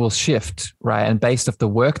something will shift, right? And based off the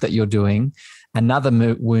work that you're doing,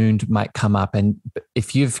 another wound might come up. And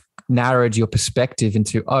if you've narrowed your perspective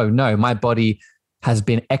into, oh no, my body has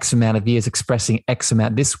been X amount of years expressing X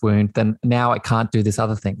amount this wound, then now I can't do this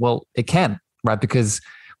other thing. Well, it can, right? Because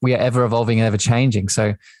we are ever evolving and ever changing.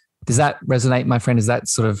 So does that resonate, my friend? Is that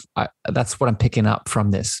sort of, that's what I'm picking up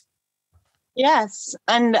from this? Yes.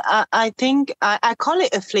 And I think I call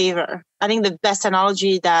it a flavor. I think the best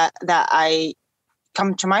analogy that I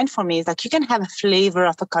come to mind for me is like, you can have a flavor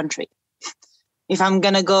of a country. If I'm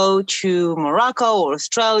going to go to Morocco or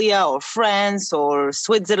Australia or France or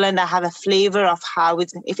Switzerland, I have a flavor of how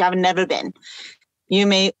it's, if I've never been. You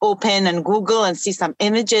may open and Google and see some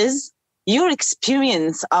images. Your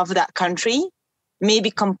experience of that country may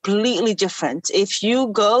be completely different. If you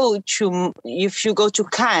go to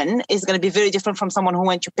Cannes, it's going to be very different from someone who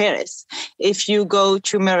went to Paris. If you go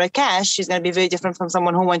to Marrakesh, it's going to be very different from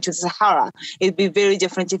someone who went to the Sahara. It'd be very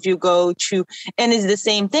different if you go to, and it's the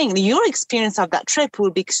same thing. Your experience of that trip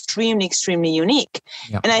will be extremely, extremely unique.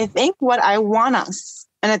 Yep. And I think what I want us,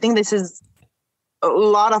 and I think this is a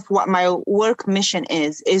lot of what my work mission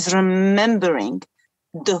is remembering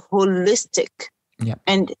the holistic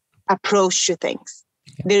and approach to things.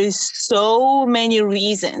 There is so many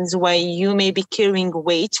reasons why you may be carrying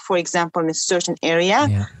weight, for example, in a certain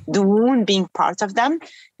area, the wound being part of them.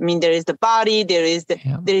 I mean, there is the body, there is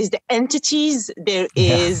the entities, there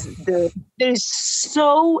is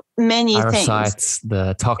so many parasites, things.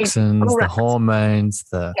 The toxins, the hormones,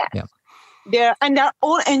 They're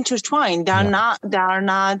all intertwined. They are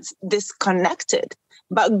not disconnected.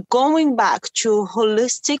 But going back to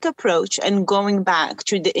holistic approach and going back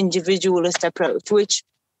to the individualist approach, which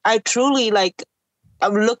I truly like,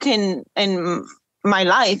 I'm looking in my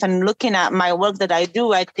life and looking at my work that I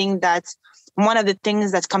do, I think that one of the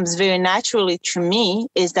things that comes very naturally to me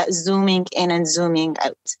is that zooming in and zooming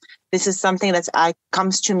out. This is something that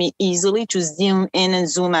comes to me easily, to zoom in and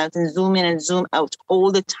zoom out and zoom in and zoom out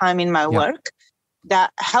all the time in my work.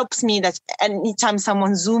 That helps me, that anytime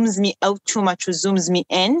someone zooms me out too much or zooms me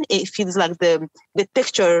in, it feels like the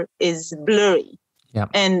picture is blurry.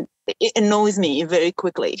 And it annoys me very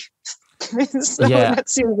quickly. So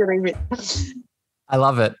that's usually it. I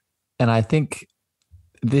love it. And I think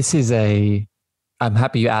this is I'm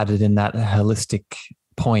happy you added in that holistic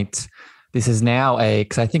point. This is now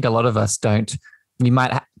because I think a lot of us we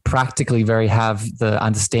might practically have the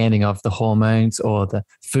understanding of the hormones or the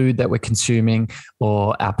food that we're consuming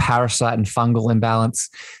or our parasite and fungal imbalance.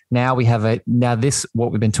 Now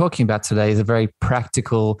what we've been talking about today is a very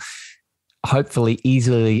practical, hopefully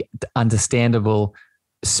easily understandable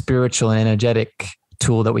spiritual and energetic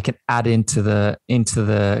tool that we can add into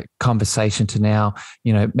the conversation to now,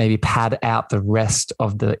 maybe pad out the rest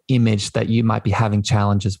of the image that you might be having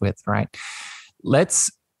challenges with, right?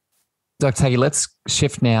 Dr. Taggy, let's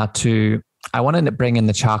shift now I wanted to bring in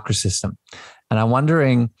the chakra system. And I'm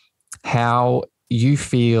wondering how you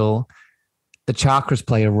feel the chakras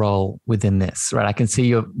play a role within this, right? I can see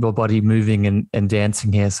your body moving and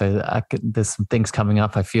dancing here. So there's some things coming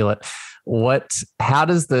up. I feel it.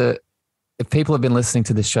 If people have been listening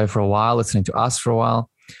to this show for a while, listening to us for a while,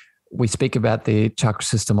 we speak about the chakra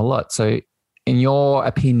system a lot. So in your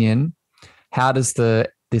opinion, how does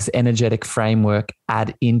this energetic framework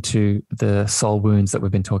add into the soul wounds that we've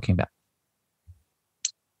been talking about?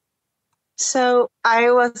 So I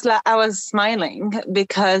was smiling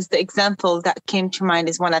because the example that came to mind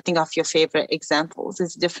is one, I think, of your favorite examples.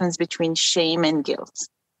 Is the difference between shame and guilt.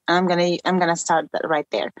 I'm gonna start that right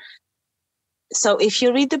there. So if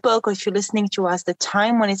you read the book or if you're listening to us, the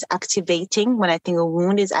time when it's activating, when I think a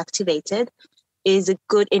wound is activated, is a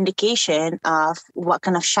good indication of what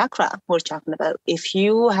kind of chakra we're talking about. If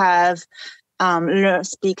you have heard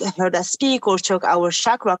us speak or took our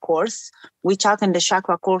chakra course, we talk in the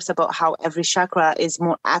chakra course about how every chakra is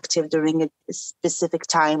more active during a specific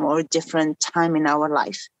time or a different time in our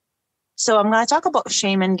life. So I'm going to talk about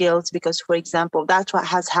shame and guilt because, for example, that's what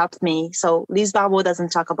has helped me. So Liz Barbo doesn't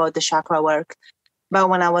talk about the chakra work, but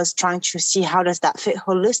when I was trying to see how does that fit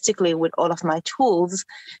holistically with all of my tools,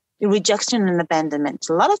 rejection and abandonment.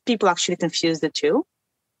 A lot of people actually confuse the two.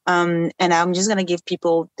 And I'm just going to give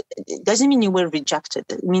people, it doesn't mean you were rejected.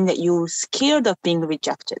 It means that you're scared of being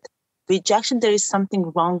rejected. Rejection, there is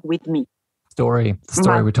something wrong with me. The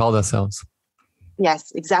story we told ourselves.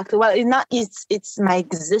 Yes, exactly. Well, it's my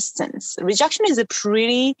existence. Rejection is a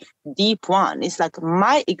pretty deep one. It's like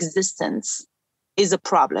my existence is a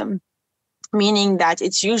problem, meaning that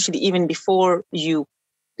it's usually even before your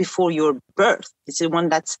birth. It's the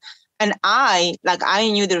one and I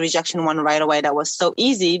knew the rejection one right away. That was so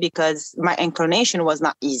easy because my incarnation was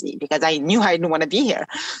not easy because I knew I didn't want to be here.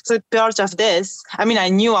 So part of this, I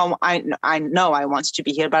knew I know I wanted to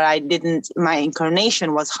be here, but I didn't, my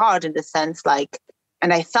incarnation was hard in the sense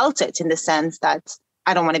and I felt it in the sense that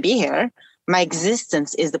I don't want to be here. My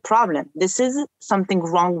existence is the problem. This is something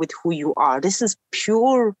wrong with who you are. This is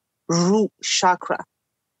pure root chakra.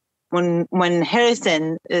 When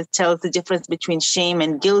Harrison tells the difference between shame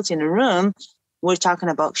and guilt in a room, we're talking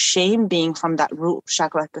about shame being from that root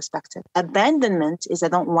chakra perspective. Abandonment is I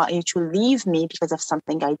don't want you to leave me because of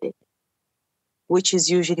something I did, which is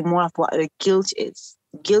usually more of what a guilt is.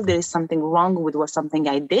 Guilt, there is something wrong with something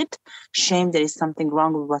I did. Shame, there is something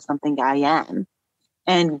wrong with something I am.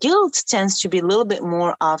 And guilt tends to be a little bit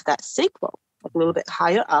more of that sacral, a little bit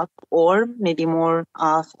higher up, or maybe more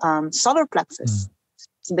of solar plexus.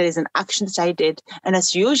 So there is an action that I did, and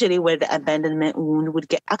that's usually where the abandonment wound would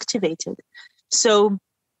get activated. So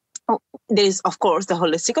there is, of course, the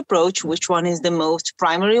holistic approach. Which one is the most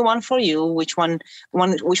primary one for you? Which one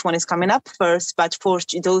is coming up first? But for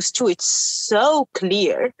those two, it's so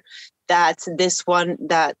clear that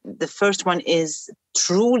the first one is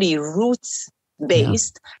truly roots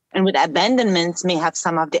based, and with abandonment may have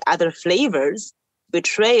some of the other flavors.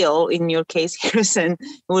 Betrayal, in your case, Harrison,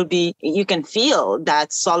 will be, you can feel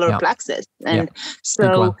that solar plexus. And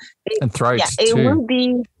so, and throat it too. will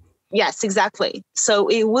be, yes, exactly. So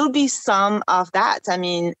it will be some of that.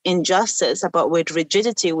 Injustice about with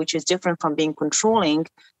rigidity, which is different from being controlling.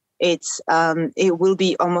 It will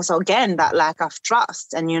be almost, again, that lack of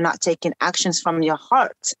trust, and you're not taking actions from your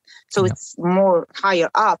heart. So it's more higher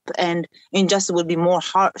up, and injustice will be more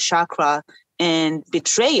heart chakra. And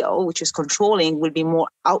betrayal, which is controlling, will be more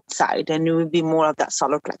outside, and it will be more of that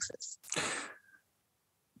solar plexus.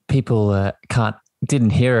 People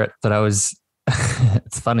didn't hear it, but I was.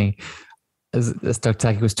 It's funny, as Dr.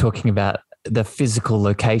 Taggy was talking about the physical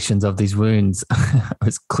locations of these wounds. I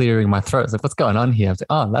was clearing my throat. I was like, "What's going on here?" I was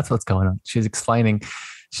like, "Oh, that's what's going on." She's explaining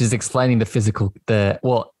the physical.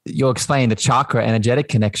 You're explaining the chakra energetic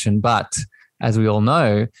connection, but as we all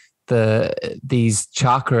know, these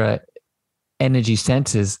chakra energy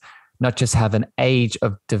centers not just have an age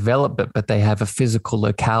of development, but they have a physical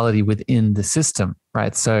locality within the system,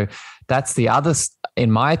 right? So that's the other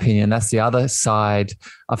in my opinion, that's the other side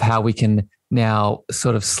of how we can now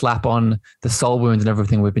sort of slap on the soul wounds and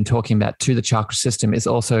everything we've been talking about to the chakra system, is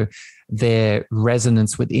also their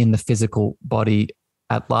resonance within the physical body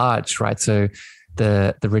at large, right? So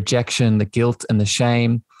the rejection, the guilt and the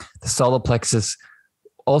shame, the solar plexus.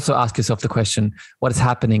 Also ask yourself the question, what is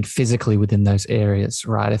happening physically within those areas,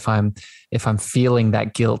 right? If I'm feeling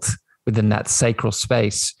that guilt within that sacral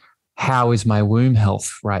space, how is my womb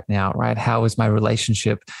health right now, right? How is my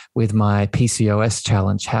relationship with my PCOS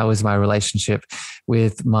challenge? How is my relationship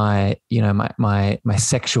with my, my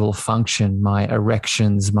sexual function, my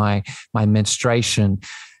erections, my menstruation?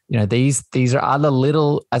 These are other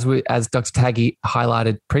little, as Dr. Taggy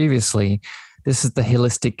highlighted previously, this is the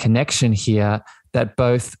holistic connection here that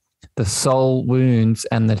both the soul wounds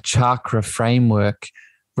and the chakra framework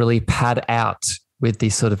really pad out with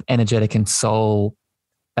these sort of energetic and soul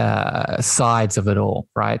sides of it all,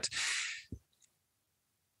 right?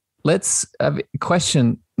 Let's have a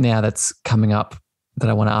question now that's coming up that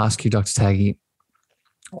I want to ask you, Dr. Taggy.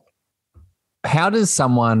 Where does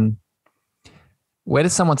someone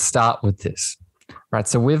start with this, right?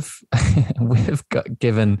 So we've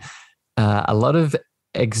given a lot of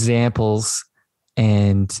examples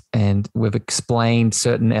and we've explained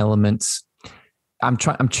certain elements. I'm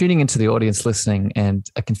tuning into the audience listening, and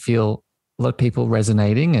I can feel a lot of people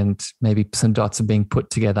resonating, and maybe some dots are being put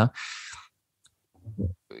together.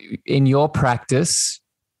 In your practice,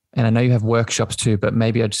 and I know you have workshops too, but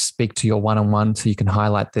maybe I'll just speak to your one-on-one so you can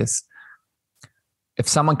highlight this. If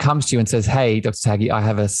someone comes to you and says, "Hey, Dr. Taggy, I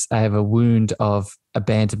have a wound of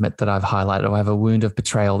abandonment that I've highlighted, or I have a wound of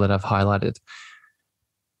betrayal that I've highlighted,"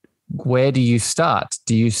 where do you start?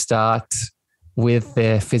 Do you start with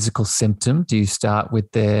their physical symptom? Do you start with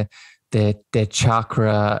their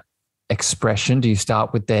chakra expression? Do you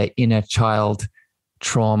start with their inner child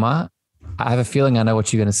trauma? I have a feeling I know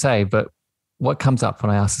what you're going to say, but what comes up when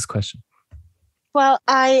I ask this question? Well,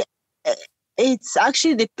 it's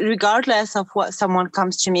actually regardless of what someone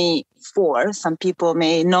comes to me for. Some people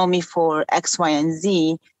may know me for X, Y, and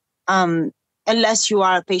Z. Unless you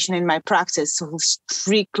are a patient in my practice who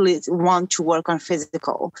strictly want to work on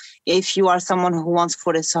physical. If you are someone who wants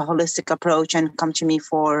for this holistic approach and come to me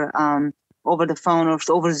for over the phone or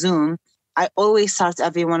over Zoom, I always start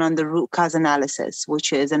everyone on the root cause analysis,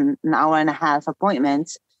 which is an hour and a half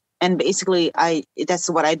appointment. And basically,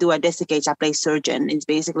 that's what I do. I desiccate, I play surgeon. It's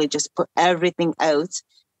basically just put everything out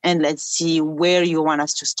and let's see where you want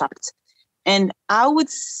us to start. And I would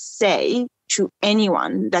say to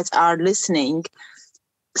anyone that are listening,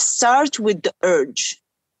 start with the urge.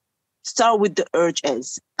 Start with the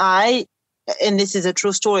urges. And this is a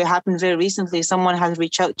true story, it happened very recently. Someone has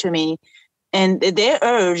reached out to me and their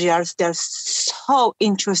urge, they're so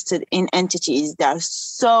interested in entities. They're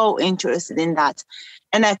so interested in that.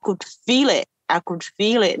 And I could feel it.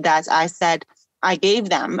 That I said, I gave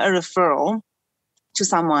them a referral to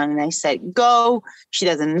someone and I said, go, she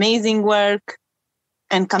does amazing work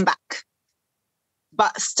and come back.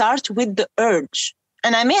 But start with the urge.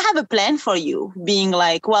 And I may have a plan for you, being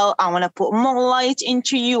like, well, I want to put more light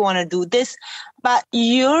into you, I want to do this. But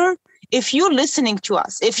if you're listening to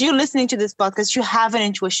us, if you're listening to this podcast, you have an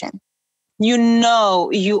intuition. You know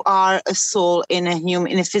you are a soul in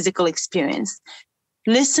a physical experience.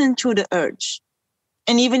 Listen to the urge.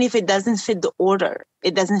 And even if it doesn't fit the order,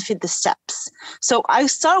 it doesn't fit the steps. So I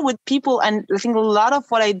start with people, and I think a lot of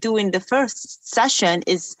what I do in the first session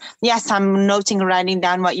is, yes, I'm noting, writing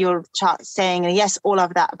down what you're saying, and yes, all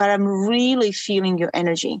of that, but I'm really feeling your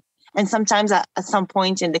energy. And sometimes at some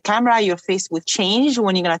point in the camera, your face would change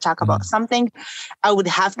when you're going to talk about something. I would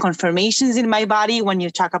have confirmations in my body when you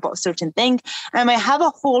talk about certain things. And I have a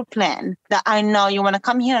whole plan that I know you want to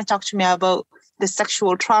come here and talk to me about the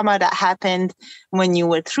sexual trauma that happened when you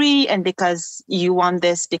were 3, and because you want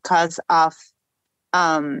this because of,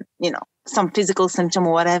 some physical symptom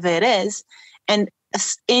or whatever it is. And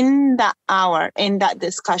in that hour, in that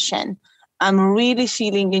discussion, I'm really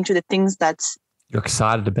feeling into the things that you're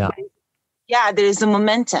excited about. Yeah, there is a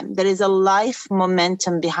momentum. There is a life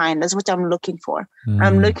momentum behind. That's what I'm looking for.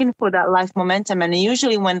 I'm looking for that life momentum. And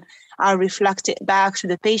usually when I reflect it back to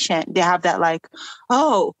the patient, they have that like,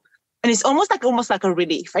 oh, and it's almost like a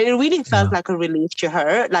relief. It really felt like a relief to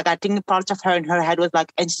her. Like I think part of her in her head was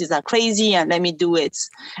like, entities are crazy and let me do it.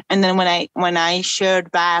 And then when I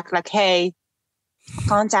shared back like, hey,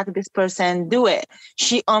 contact this person, do it.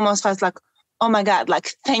 She almost felt like, oh my God,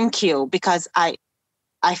 like, thank you, because I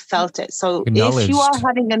felt it. So if you are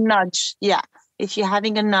having a nudge, if you're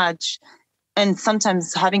having a nudge, and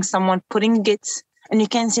sometimes having someone putting it and you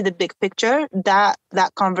can see the big picture, that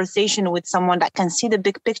conversation with someone that can see the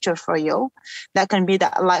big picture for you, that can be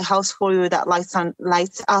that lighthouse for you, that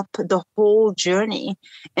lights up the whole journey.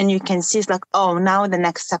 And you can see it's like, oh, now the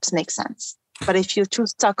next steps make sense. But if you're too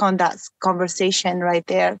stuck on that conversation right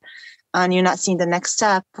there and you're not seeing the next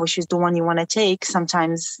step, which is the one you want to take,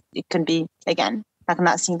 sometimes it can be, again, like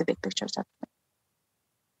not seeing the big picture stuff.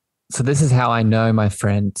 So this is how I know, my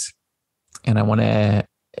friends, and I want to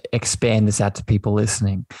expand this out to people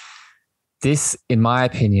listening. This, in my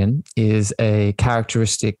opinion, is a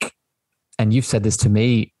characteristic, and you've said this to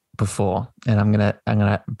me before, and I'm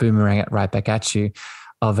gonna boomerang it right back at you,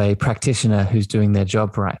 of a practitioner who's doing their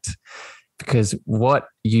job right. Because what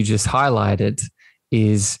you just highlighted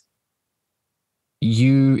is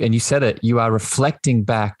you said it, you are reflecting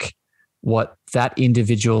back what that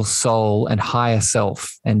individual soul and higher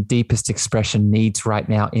self and deepest expression needs right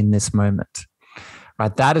now in this moment,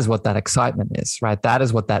 right? That is what that excitement is, right? That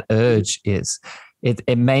is what that urge is.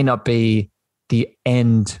 It may not be the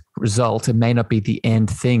end result. It may not be the end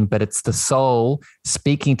thing, but it's the soul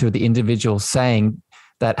speaking to the individual saying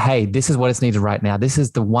that, hey, this is what is needed right now. This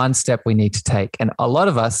is the one step we need to take. And a lot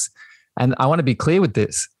of us, and I want to be clear with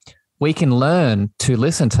this, we can learn to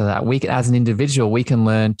listen to that. We can, as an individual, we can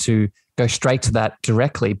learn to go straight to that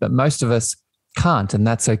directly, but most of us can't, and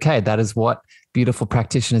that's okay. That is what beautiful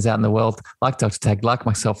practitioners out in the world, like Dr. Taggy, like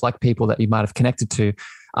myself, like people that you might have connected to,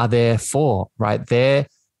 are there for, right? They're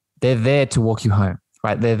there to walk you home,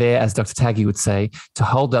 right? They're there, as Dr. Taggy would say, to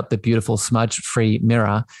hold up the beautiful smudge-free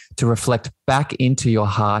mirror, to reflect back into your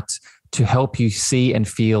heart, to help you see and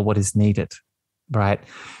feel what is needed, right?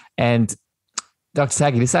 And Dr.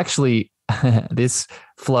 Taggy, this actually, this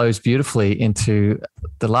flows beautifully into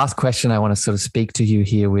the last question I want to sort of speak to you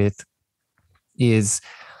here with is,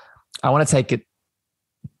 I want to take it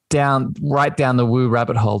right down the woo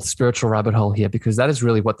rabbit hole, the spiritual rabbit hole here, because that is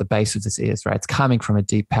really what the base of this is, right? It's coming from a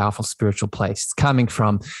deep, powerful spiritual place. It's coming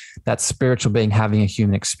from that spiritual being having a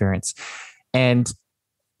human experience. And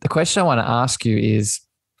the question I want to ask you is,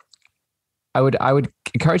 I would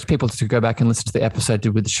encourage people to go back and listen to the episode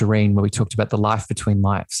with Shireen, where we talked about the life between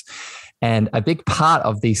lives. And a big part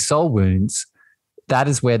of these soul wounds, that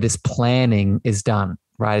is where this planning is done,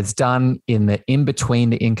 right? It's done in between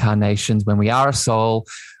the incarnations, when we are a soul,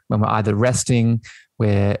 when we're either resting,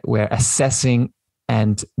 we're assessing,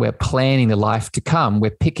 and we're planning the life to come.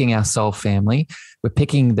 We're picking our soul family. We're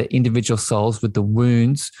picking the individual souls with the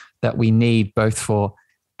wounds that we need, both for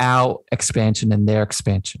our expansion and their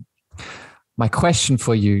expansion. My question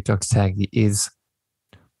for you, Dr. Taggy, is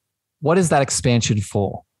what is that expansion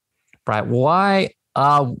for, right? Why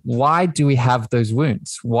do we have those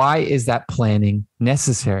wounds? Why is that planning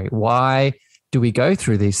necessary? Why do we go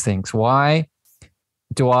through these things? Why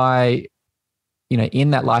do I,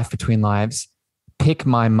 in that life between lives, pick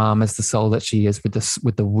my mom as the soul that she is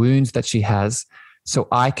with the wounds that she has, so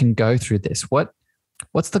I can go through this?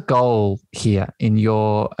 What's the goal here, in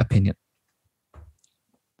your opinion?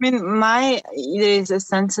 I mean, there is a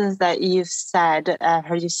sentence that you've said, I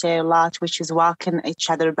heard you say a lot, which is walking each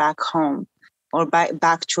other back home, or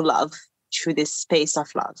back to love, to this space of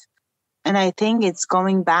love. And I think it's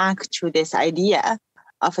going back to this idea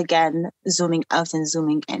of, again, zooming out and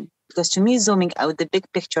zooming in. Because to me, zooming out, the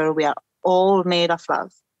big picture, we are all made of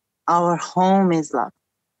love. Our home is love.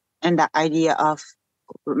 And that idea of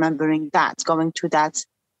remembering that, going to that.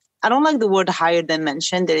 I don't like the word higher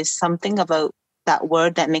dimension. There is something about that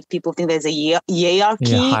word that makes people think there's a hierarchy.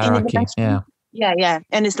 Yeah, hierarchy, yeah.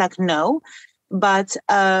 And it's like, no. But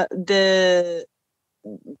and there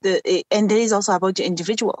is also about the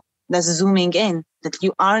individual. That's zooming in, that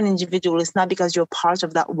you are an individual. It's not because you're part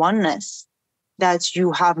of that oneness that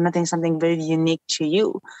you have something very unique to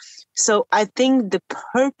you. So I think the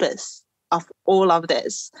purpose of all of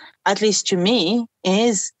this, at least to me,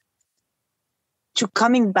 is to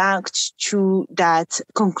coming back to that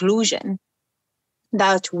conclusion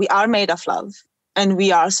that we are made of love and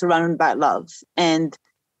we are surrounded by love. And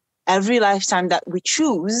every lifetime that we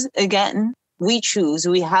choose, again, we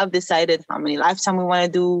have decided how many lifetimes we want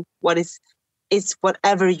to do, it's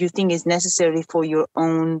whatever you think is necessary for your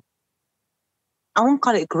own, I won't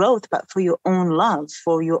call it growth, but for your own love,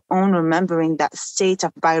 for your own remembering that state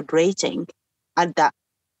of vibrating at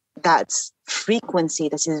that frequency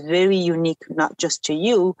that is very unique, not just to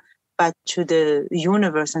you, but to the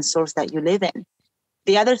universe and source that you live in.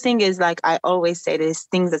 The other thing is, like I always say, there's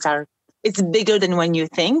things that are it's bigger than when you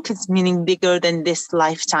think. It's meaning bigger than this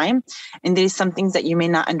lifetime. And there is some things that you may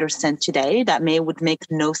not understand today that would make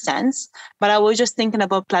no sense. But I was just thinking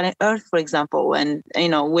about planet Earth, for example, and,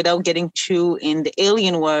 without getting too in the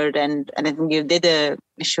alien world. And I think you did a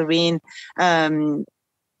Shireen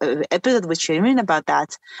episode with Shireen about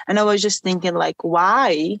that. And I was just thinking, like,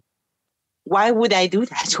 why would I do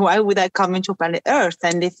that? Why would I come into planet Earth?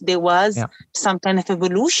 And if there was some kind of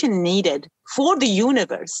evolution needed for the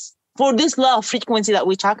universe, for this law of frequency that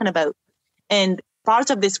we're talking about, and part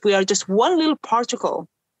of this, we are just one little particle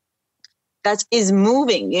that is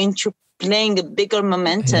moving into playing a bigger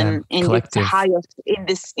momentum in this highest,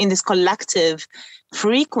 in this collective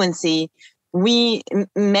frequency. We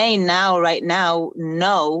may right now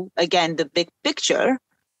know, again, the big picture,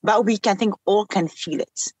 but we all can feel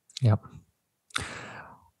it. Yep.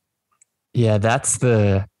 Yeah, that's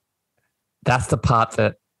the part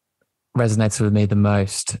that resonates with me the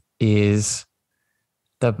most, is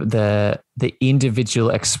the individual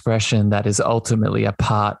expression that is ultimately a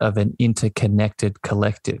part of an interconnected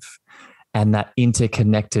collective. And that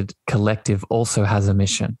interconnected collective also has a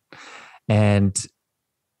mission. And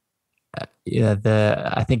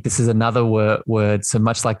I think this is another word. So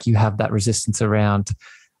much like you have that resistance around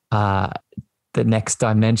the next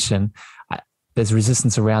dimension, there's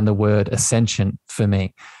resistance around the word ascension for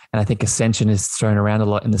me. And I think ascension is thrown around a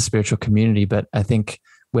lot in the spiritual community, but I think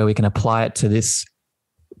where we can apply it to this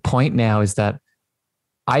point now is that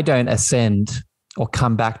I don't ascend or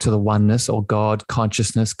come back to the oneness or God,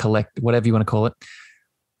 consciousness, collect, whatever you want to call it.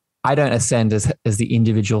 I don't ascend as the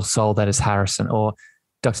individual soul that is Harrison, or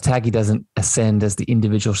Dr. Taggy doesn't ascend as the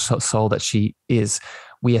individual soul that she is.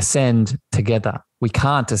 We ascend together. We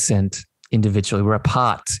can't ascend individually. We're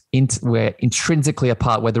apart. We're intrinsically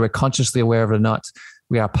apart, whether we're consciously aware of it or not.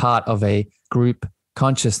 We are part of a group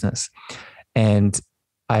consciousness. And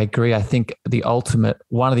I agree. I think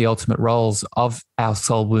one of the ultimate roles of our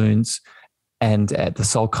soul wounds and the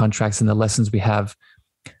soul contracts and the lessons we have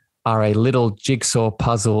are a little jigsaw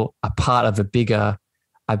puzzle, a part of a bigger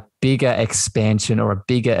expansion or a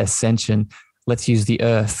bigger ascension. Let's use the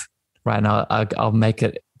earth right now. I'll make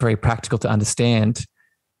it very practical to understand.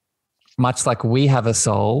 Much like we have a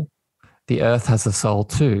soul, the earth has a soul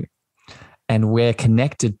too. And we're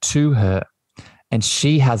connected to her. And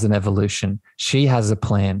she has an evolution. She has a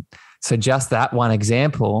plan. So just that one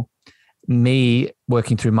example, me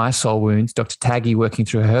working through my soul wounds, Dr. Taggy working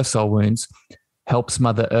through her soul wounds, helps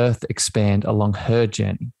Mother Earth expand along her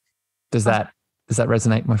journey. Does that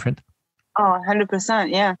resonate, my friend? Oh,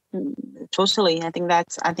 100%. Yeah, totally. I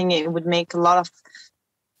think it would make a lot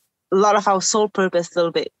of our soul purpose a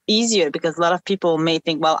little bit easier, because a lot of people may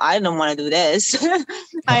think, well, I don't want to do this.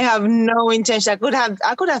 I have no intention. I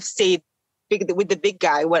could have stayed with the big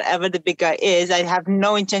guy, whatever the big guy is. I have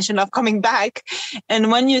no intention of coming back.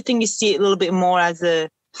 And when you see it a little bit more as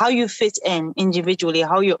how you fit in individually,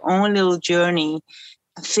 how your own little journey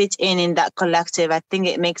fit in that collective, I think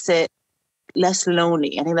it makes it less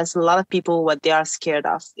lonely. I think that's a lot of people, what they are scared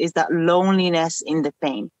of is that loneliness in the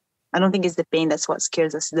pain. I don't think it's the pain that's what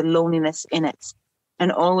scares us, the loneliness in it.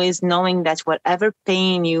 And always knowing that whatever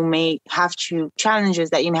pain you may have to, challenges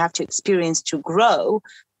that you may have to experience to grow,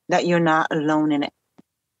 that you're not alone in it.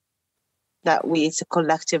 That it's a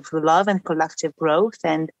collective love and collective growth,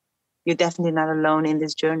 and you're definitely not alone in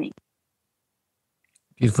this journey.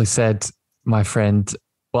 Beautifully said, my friend.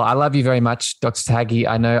 Well, I love you very much, Dr. Taggy.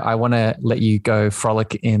 I know I want to let you go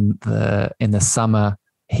frolic in the summer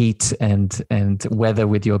heat and weather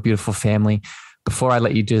with your beautiful family. Before I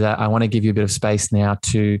let you do that, I want to give you a bit of space now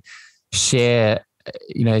to share.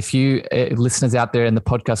 If you listeners out there in the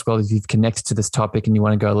podcast world, if you've connected to this topic and you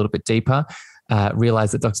want to go a little bit deeper,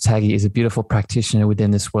 realize that Dr. Taggy is a beautiful practitioner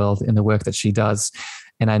within this world in the work that she does.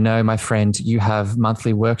 And I know, my friend, you have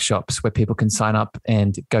monthly workshops where people can sign up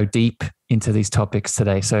and go deep into these topics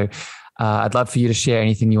today. So I'd love for you to share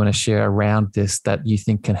anything you want to share around this that you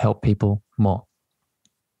think can help people more.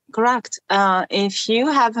 Correct. If you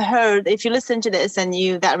listen to this and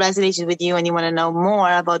that resonated with you and you want to know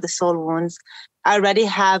more about the soul wounds, I already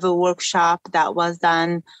have a workshop that was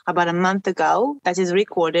done about a month ago that is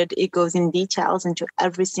recorded. It goes in details into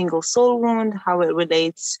every single soul wound, how it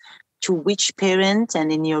relates to which parent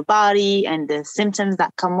and in your body and the symptoms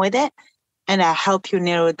that come with it. And I help you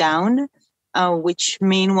narrow down which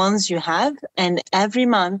main ones you have. And every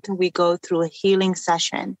month we go through a healing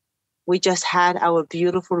session. We just had our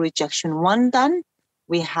beautiful rejection one done.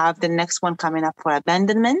 We have the next one coming up for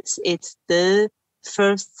abandonment. It's the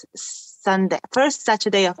first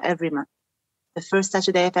Saturday of every month. the first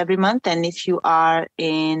Saturday of every month. And if you're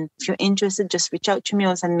interested, just reach out to me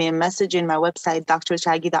or send me a message in my website,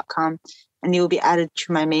 drtaggy.com, and you'll be added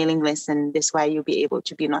to my mailing list. And this way you'll be able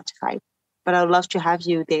to be notified. But I'd love to have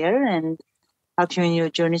you there and help you in your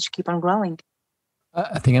journey to keep on growing.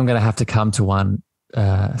 I think I'm going to have to come to one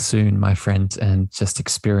soon, my friend, and just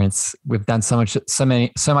experience. We've done so much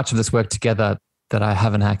of this work together that I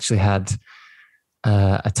haven't actually had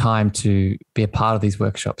a time to be a part of these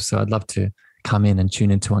workshops. So I'd love to come in and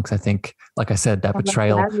tune into one, because I think, like I said, that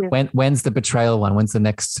betrayal. When's the betrayal one? When's the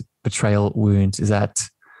next betrayal wound? Is that?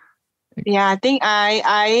 Yeah, I think I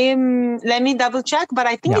am. Let me double check, but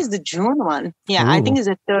I think it's the June one. Yeah, ooh. I think it's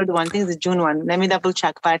the third one. I think it's the June one. Let me double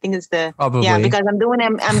check, but I think it's the probably. Because I'm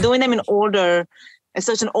doing them in order, a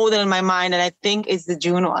certain order in my mind, and I think it's the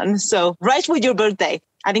June one. So right with your birthday.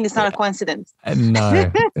 I think it's not a coincidence. No.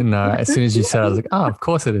 As soon as you said it, I was like, oh, of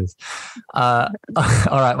course it is. All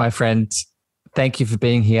right, my friend. Thank you for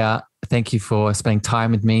being here. Thank you for spending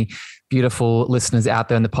time with me. Beautiful listeners out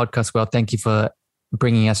there in the podcast world, thank you for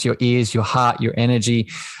bringing us your ears, your heart, your energy.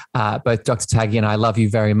 Both Dr. Taggy and I love you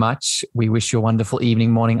very much. We wish you a wonderful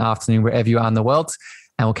evening, morning, afternoon, wherever you are in the world.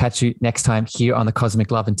 And we'll catch you next time here on the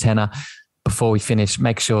Cosmic Love Antenna. Before we finish,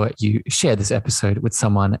 make sure you share this episode with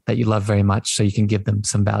someone that you love very much so you can give them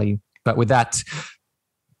some value. But with that,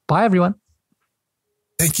 bye, everyone.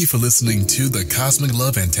 Thank you for listening to the Cosmic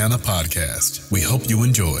Love Antenna podcast. We hope you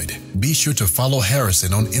enjoyed. Be sure to follow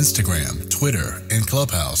Harrison on Instagram, Twitter, and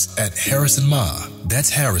Clubhouse at Harrison Ma. That's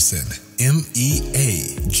Harrison, Meagher.